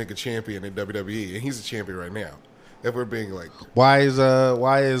first nigga champion in WWE, and he's a champion right now. If we're being like, why is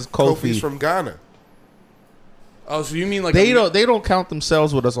Kofi? Kofi's from Ghana. Oh, so you mean like they don't count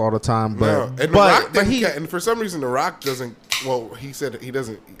themselves with us all the time, but no. And The Rock and for some reason The Rock doesn't. Well, he said he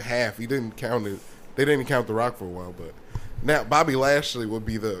doesn't. He didn't count it. They didn't count The Rock for a while, but Now, Bobby Lashley would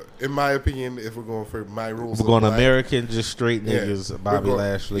be in my opinion, if we're going for my rules. We're going American, just straight niggas. Bobby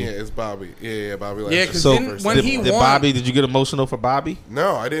Lashley. Yeah, it's Bobby. Yeah, Bobby Lashley. Yeah, because So when he won, Bobby, did you get emotional for Bobby?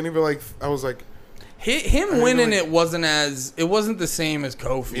 No, I didn't even like. I was like, him winning it wasn't the same as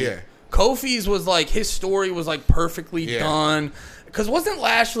Kofi. Yeah. Kofi's was like his story was like perfectly done. Because wasn't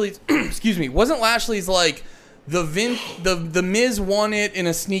Lashley's like the Miz won it in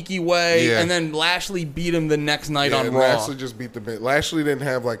a sneaky way, and then Lashley beat him the next night on Raw. Lashley just beat the Miz. Lashley didn't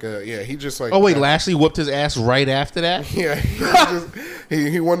have like he just like. Oh wait, Lashley whooped his ass right after that. Yeah,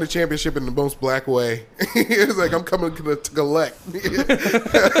 he won the championship in the most black way. He was like, I'm coming to collect.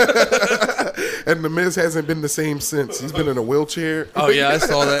 And the Miz hasn't been the same since. He's been in a wheelchair. Oh yeah, I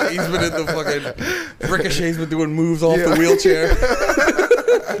saw that. He's been in the fucking Ricochet's been doing moves off the wheelchair.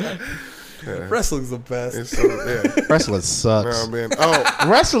 Yeah. Wrestling's the best. Wrestling sucks. Oh man.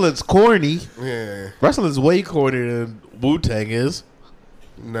 Wrestling's corny. Yeah. Wrestling's way cornier than Wu-Tang is.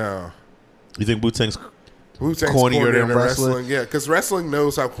 No. You think Wu-Tang's cornier than wrestling? Yeah, because wrestling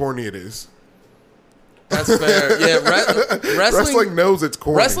knows how corny it is. That's fair. Yeah, wrestling knows it's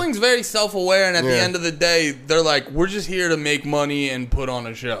corny. Wrestling's very self-aware, and at the end of the day, they're like, we're just here to make money and put on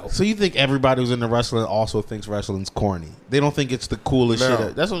a show. So you think everybody who's into wrestling also thinks wrestling's corny? They don't think it's the coolest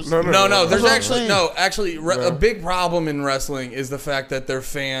shit. That's what No. There's actually a big problem in wrestling is the fact that their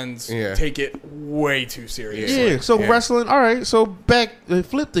fans take it way too seriously. Yeah. So wrestling. All right. So they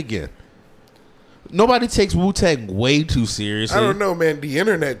flipped again. Nobody takes Wu-Tang way too seriously. I don't know, man. The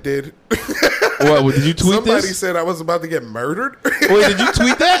internet did. What, did you tweet Somebody this? said I was about to get murdered. Wait, did you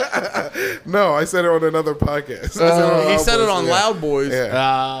tweet that? No, I said it on another podcast. He said it on Loud Boys.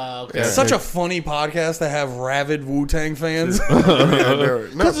 Yeah. Okay. It's such a funny podcast to have rabid Wu-Tang fans. No,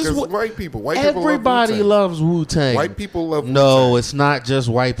 because white people. Everybody loves Wu-Tang. White people love Wu-Tang. No, it's not just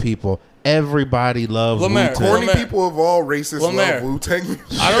white people. Everybody loves Wu-Tang. Corny people of all races love Wu-Tang.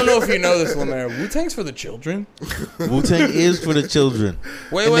 I don't know if you know this, Lemaire. Wu-Tang's for the children. Wu-Tang is for the children.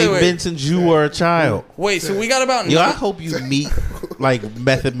 Wait. They've been since you were a child. Wait, so we got about... Yo, I hope you meet like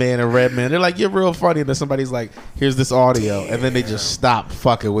Method Man and Redman. They're like, you're real funny. And then somebody's like, here's this audio. And then they just stop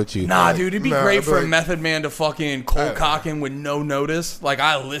fucking with you. Nah, dude, it'd be great for a Method Man to fucking cold cock him with no notice. Like,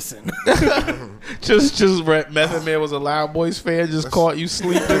 I listen. just Method Man was a Loud Boys fan, just caught you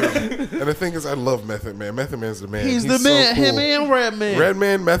sleeping. And the thing is, I love Method Man. Method Man's the man. He's the man. So cool. Him and Redman.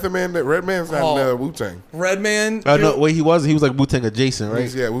 Redman, Method Man. Redman's not Wu-Tang. Redman. No, wait, he was like Wu-Tang adjacent,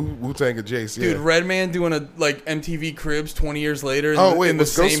 right? Wu-Tang adjacent. Dude, Redman doing a like MTV Cribs 20 years later. In the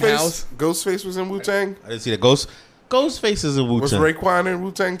same house. Ghostface was in Wu-Tang. I didn't see that. Ghostface is in Wu-Tang. Was Raekwon in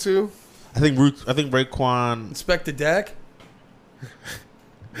Wu-Tang too? I think Raekwon. Inspector Deck.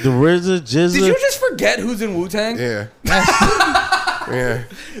 The RZA, Jizza. Did you just forget who's in Wu-Tang? Yeah. Yeah.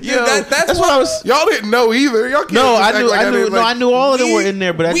 That's what I was. Y'all didn't know either. Y'all can't. No, I knew all of them were in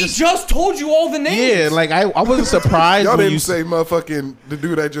there, but we just told you all the names. Yeah, like I wasn't surprised. Y'all didn't say motherfucking the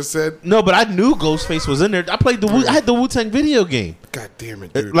dude I just said. No, but I knew Ghostface was in there. I played I had the Wu-Tang video game. God damn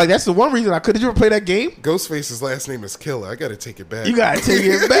it, dude! Like that's the one reason I could. Did you ever play that game? Ghostface's last name is Killer. I gotta take it back. You gotta take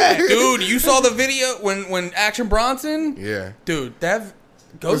it back, dude. You saw the video when Action Bronson? Yeah, dude. That.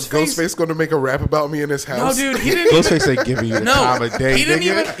 Was Ghostface going to make a rap about me in his house? No, dude, he didn't. Ghostface ain't giving you the time of day. He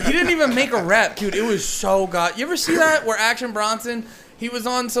didn't even make a rap, dude. It was so god. You ever see that where Action Bronson? He was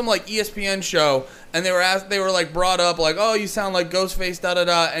on some like ESPN show, and they were like brought up like, oh, you sound like Ghostface, da da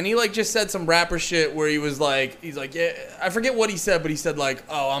da, and he like just said some rapper shit where he's like, yeah, I forget what he said, but he said like,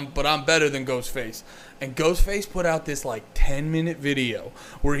 oh, I'm better than Ghostface, and Ghostface put out this like 10-minute video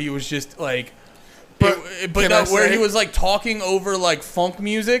where he was just like. Where he was like talking over like funk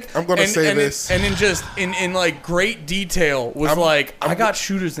music. I'm gonna say this, and then just in like great detail was I got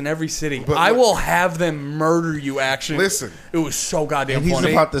shooters in every city. I will have them murder you. Action. Listen, it was so goddamn funny.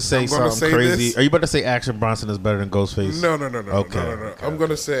 He's about to say something crazy. This. Are you about to say Action Bronson is better than Ghostface? No. Okay. No. I'm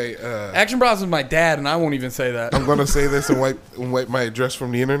gonna say Action Bronson's my dad, and I won't even say that. I'm gonna say this and wipe my address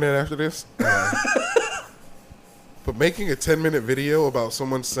from the internet after this. But making a 10-minute video about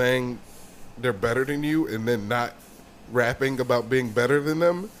someone saying they're better than you and then not rapping about being better than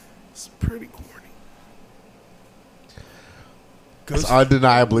them, it's pretty corny. It's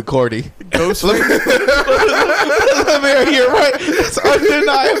undeniably corny. Ghostface. You're right. It's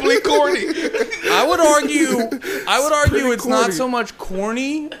undeniably corny. I would argue it's corny. Not so much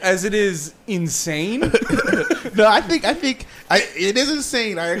corny as it is insane. No, I think it is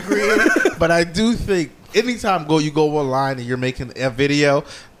insane. I agree, but I do think anytime you go online and you're making a video.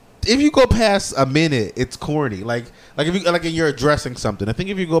 If you go past a minute, it's corny. Like if you're addressing something. I think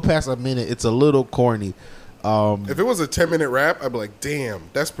if you go past a minute, it's a little corny. If it was a 10-minute rap, I'd be like, damn,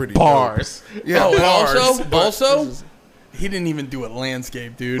 that's pretty bars. Dope. Yeah, bars. Also, He didn't even do a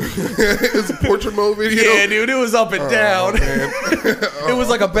landscape, dude. It's a portrait mode video. Yeah, dude, it was up and down. It was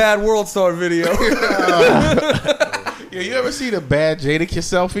like a bad World Star video. Yeah, you ever seen a bad Jadakiss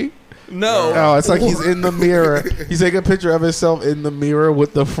selfie? No. Oh, it's like he's in the mirror. He's taking a picture of himself in the mirror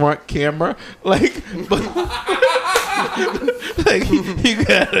with the front camera. Like, like you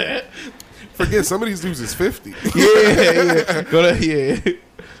got it. Forget, some of these dudes is 50. Yeah. Go to, yeah.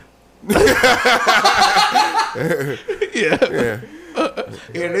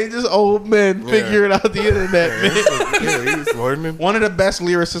 Yeah, they just old men figuring out the internet, man. Yeah, he's learning. One of the best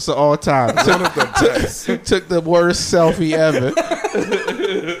lyricists of all time. One of the best. Took the worst selfie ever.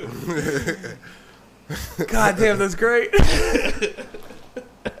 God damn, that's great.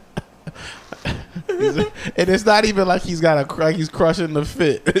 And it's not even like he's crushing the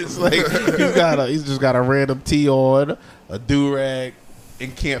fit. It's like he's just got a random tee on, a do-rag,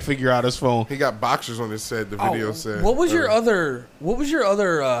 and can't figure out his phone. He got boxers on his set. The video said. What was your other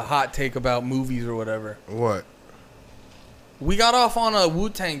hot take about movies or whatever? What? We got off on a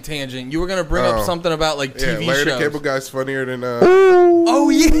Wu-Tang tangent. You were gonna bring up something about like TV Larry shows. the Cable Guy's funnier than. Oh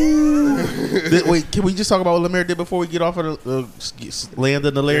yeah. Wait, can we just talk about what Lemaire did before we get off of the land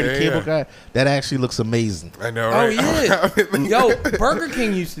of the Larry the Cable Guy? That actually looks amazing. I know, right? Oh yeah. Yo, Burger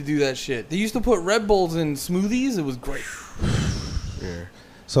King used to do that shit. They used to put Red Bulls in smoothies. It was great. Yeah.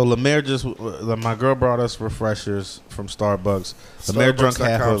 So Lemaire my girl brought us refreshers from Starbucks. Lemaire drunk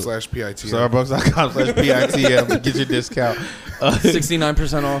half of Starbucks.com/PITM. Starbucks.com/PITM. Get your discount.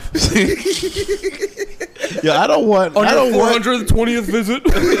 69% off. Yeah, I don't want. On your 420th visit.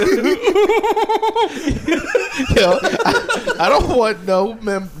 Yo, I don't want no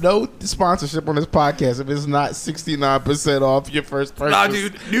sponsorship on this podcast if it's not 69% off your first purchase. Nah,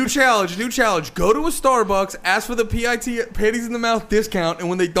 dude. New challenge. Go to a Starbucks, ask for the PIT panties in the mouth discount, and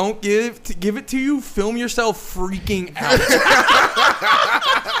when they don't give it to you, film yourself freaking out.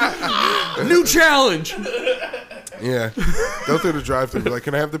 New challenge. Yeah. Go through the drive-thru. Like,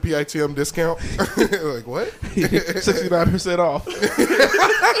 can I have the PITM discount? Like, what? 69% off.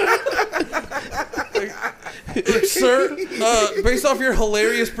 Sir, based off your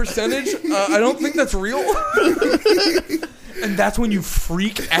hilarious percentage, I don't think that's real. And that's when you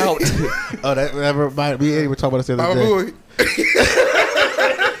freak out. Oh, that reminded me. We were talking about this the other day.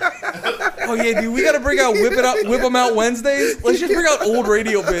 Oh yeah, dude, we gotta bring out Whip 'em out Wednesdays. Let's just bring out old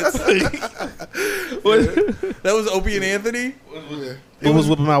radio bits. That was Opie and Anthony. It was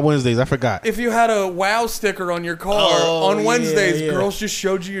Whip 'em out Wednesdays. I forgot. If you had a WoW sticker on your car on Wednesdays, girls just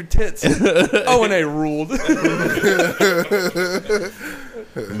showed you your tits. Oh, and they ruled.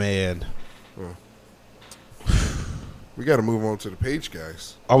 Man, We got to move on to the page,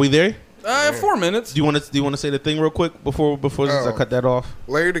 guys. are we there? 4 minutes. Do you want to say the thing real quick before I cut that off?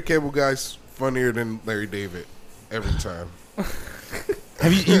 Larry the Cable Guy's funnier than Larry David every time.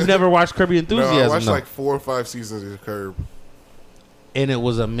 Have you've never watched Curb Your Enthusiasm? No, I watched like 4 or 5 seasons of Curb. And it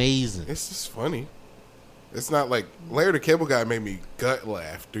was amazing. It's just funny. It's not like Larry the Cable Guy made me gut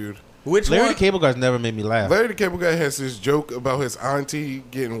laugh, dude. Which Larry one? the Cable Guy's never made me laugh. Larry the Cable Guy has this joke about his auntie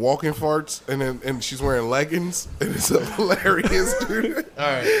getting walking farts, and she's wearing leggings, and it's hilarious, dude. All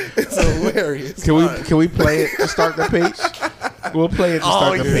right, it's hilarious. Can we play it to start the page? We'll play it to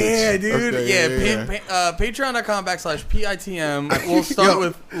start the page. Yeah, dude. Okay, Patreon.com/PITM. We'll start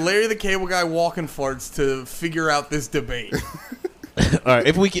with Larry the Cable Guy walking farts to figure out this debate. All right,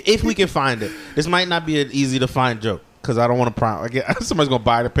 if we can find it. This might not be an easy to find joke because I don't want to somebody's gonna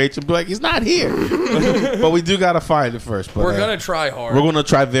buy the page and be like, he's not here. But we do gotta find it first. But we're gonna try hard. We're gonna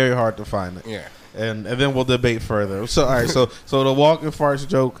try very hard to find it. Yeah. And then we'll debate further. So all right, so the walking farts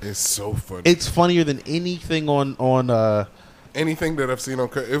joke is so funny. It's funnier than anything on anything that I've seen on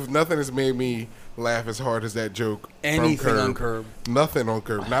Curb. If nothing has made me laugh as hard as that joke. Anything on Curb. Nothing on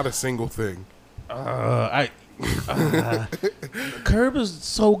Curb. Not a single thing. Curb is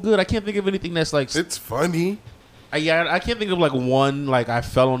so good. I can't think of anything that's like. It's funny. I can't think of like one like I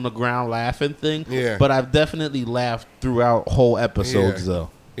fell on the ground laughing thing. Yeah. But I've definitely laughed throughout whole episodes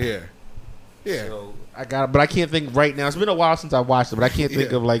though. Yeah. Yeah. So but I can't think right now. It's been a while since I watched it, but I can't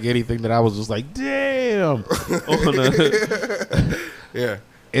think of like anything that I was just like, damn. Yeah.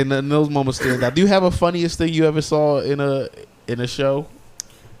 And then those moments stand out. Do you have a funniest thing you ever saw in a show?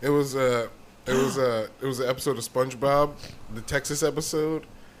 It was an episode of SpongeBob, the Texas episode,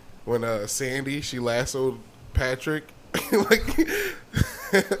 when Sandy, she lassoed Patrick. Like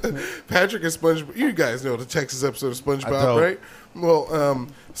Patrick and SpongeBob, you guys know the Texas episode of SpongeBob, right? Well,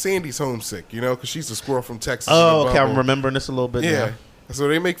 Sandy's homesick, because she's a squirrel from Texas. Oh, okay, I'm remembering this a little bit now. So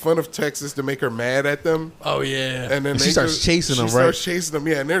they make fun of Texas to make her mad at them. Oh yeah. And then she starts chasing them, right? She starts chasing them,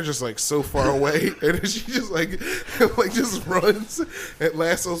 yeah, and they're just like so far away. And then she just like just runs and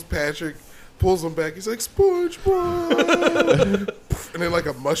lassos Patrick, pulls him back. He's like, SpongeBob. And then like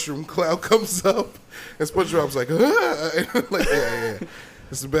a mushroom cloud comes up, and SpongeBob's like, and like yeah.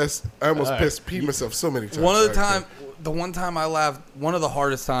 It's the best. I almost peed myself so many times. The one time I laughed, one of the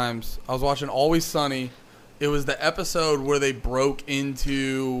hardest times, I was watching Always Sunny. It was the episode where they broke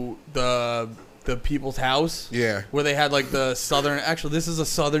into the people's house. Yeah. Where they had like the southern. Actually, this is a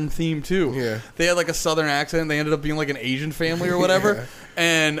southern theme too. Yeah. They had like a southern accent. They ended up being like an Asian family or whatever.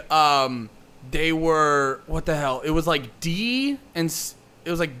 Yeah. And they were, what the hell? It was like Dee and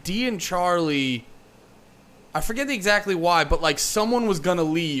Charlie. I forget exactly why, but like someone was gonna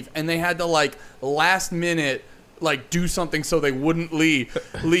leave, and they had to like last minute like do something so they wouldn't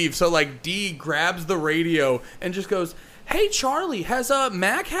leave. So like Dee grabs the radio and just goes, "Hey Charlie, has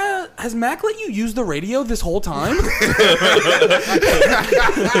Mac let you use the radio this whole time?"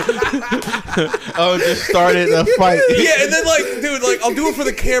 Oh, just started a fight. Yeah, and then like, dude, like I'll do it for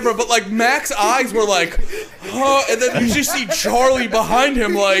the camera, but like Mac's eyes were like, huh, and then you just see Charlie behind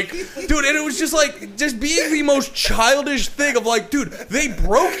him, like, dude, and it was just like being the most childish thing of like, dude, they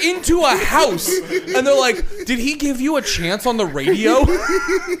broke into a house, and they're like, "Did he give you a chance on the radio?"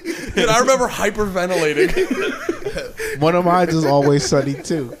 Dude, I remember hyperventilating. One of mine is Always Sunny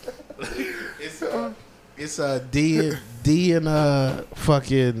too. It's D and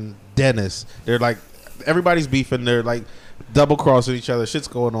fucking Dennis. They're like, everybody's beefing. They're like double crossing each other. Shit's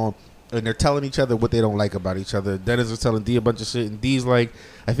going on, and they're telling each other what they don't like about each other. Dennis is telling D a bunch of shit, and D's like,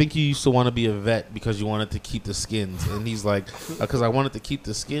 "I think you used to want to be a vet because you wanted to keep the skins." And he's like, "Because I wanted to keep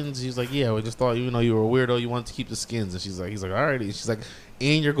the skins." He's like, "Yeah, we just thought, even though you were a weirdo, you wanted to keep the skins." And he's like, "All right." And she's like,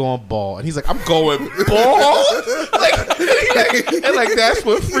 "And you're going bald." And he's like, "I'm going bald?" and like that's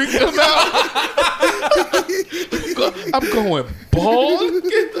what freaked him out. I'm going bald?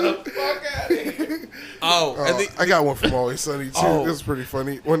 Get the fuck out of here. I got one from Always Sunny too. This is pretty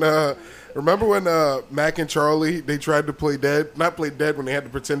funny. When remember when Mac and Charlie, they tried to play dead? Not play dead, when they had to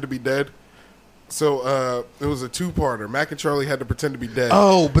pretend to be dead. So it was a two-parter. Mac and Charlie had to pretend to be dead.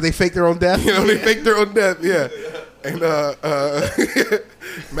 Oh, but they faked their own death? You know, they faked their own death, yeah. And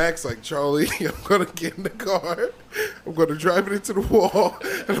Mac's like, "Charlie, I'm going to get in the car. I'm going to drive it into the wall,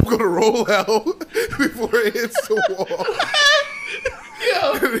 and I'm going to roll out before it hits the wall."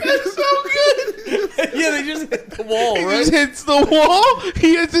 Yo, that's so good. Yeah, they just hit the wall, right? He just hits the wall.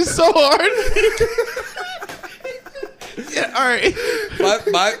 He hits it so hard. Yeah, all right.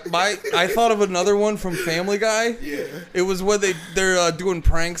 I thought of another one from Family Guy. Yeah. It was when they're doing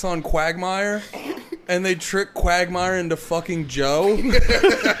pranks on Quagmire, and they trick Quagmire into fucking Joe, and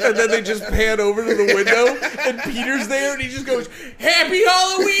then they just pan over to the window, and Peter's there, and he just goes, "Happy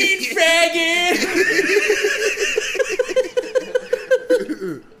Halloween, faggot!"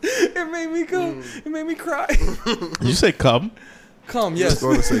 It made me come. It made me cry. Did you say come? Come, yes.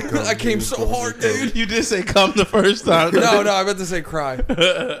 To say come. I came so hard, dude. You did say come the first time. No, I meant to say cry.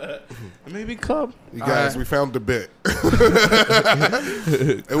 Maybe come. You guys, we found the bit.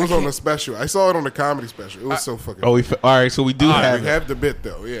 It was on a special. I saw it on the comedy special. It was so fucking. All right, so we do have. We have the bit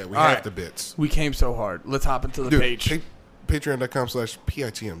though. Yeah, we have the bits. We came so hard. Let's hop into the page.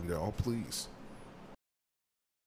 Patreon.com/PITM, y'all, please.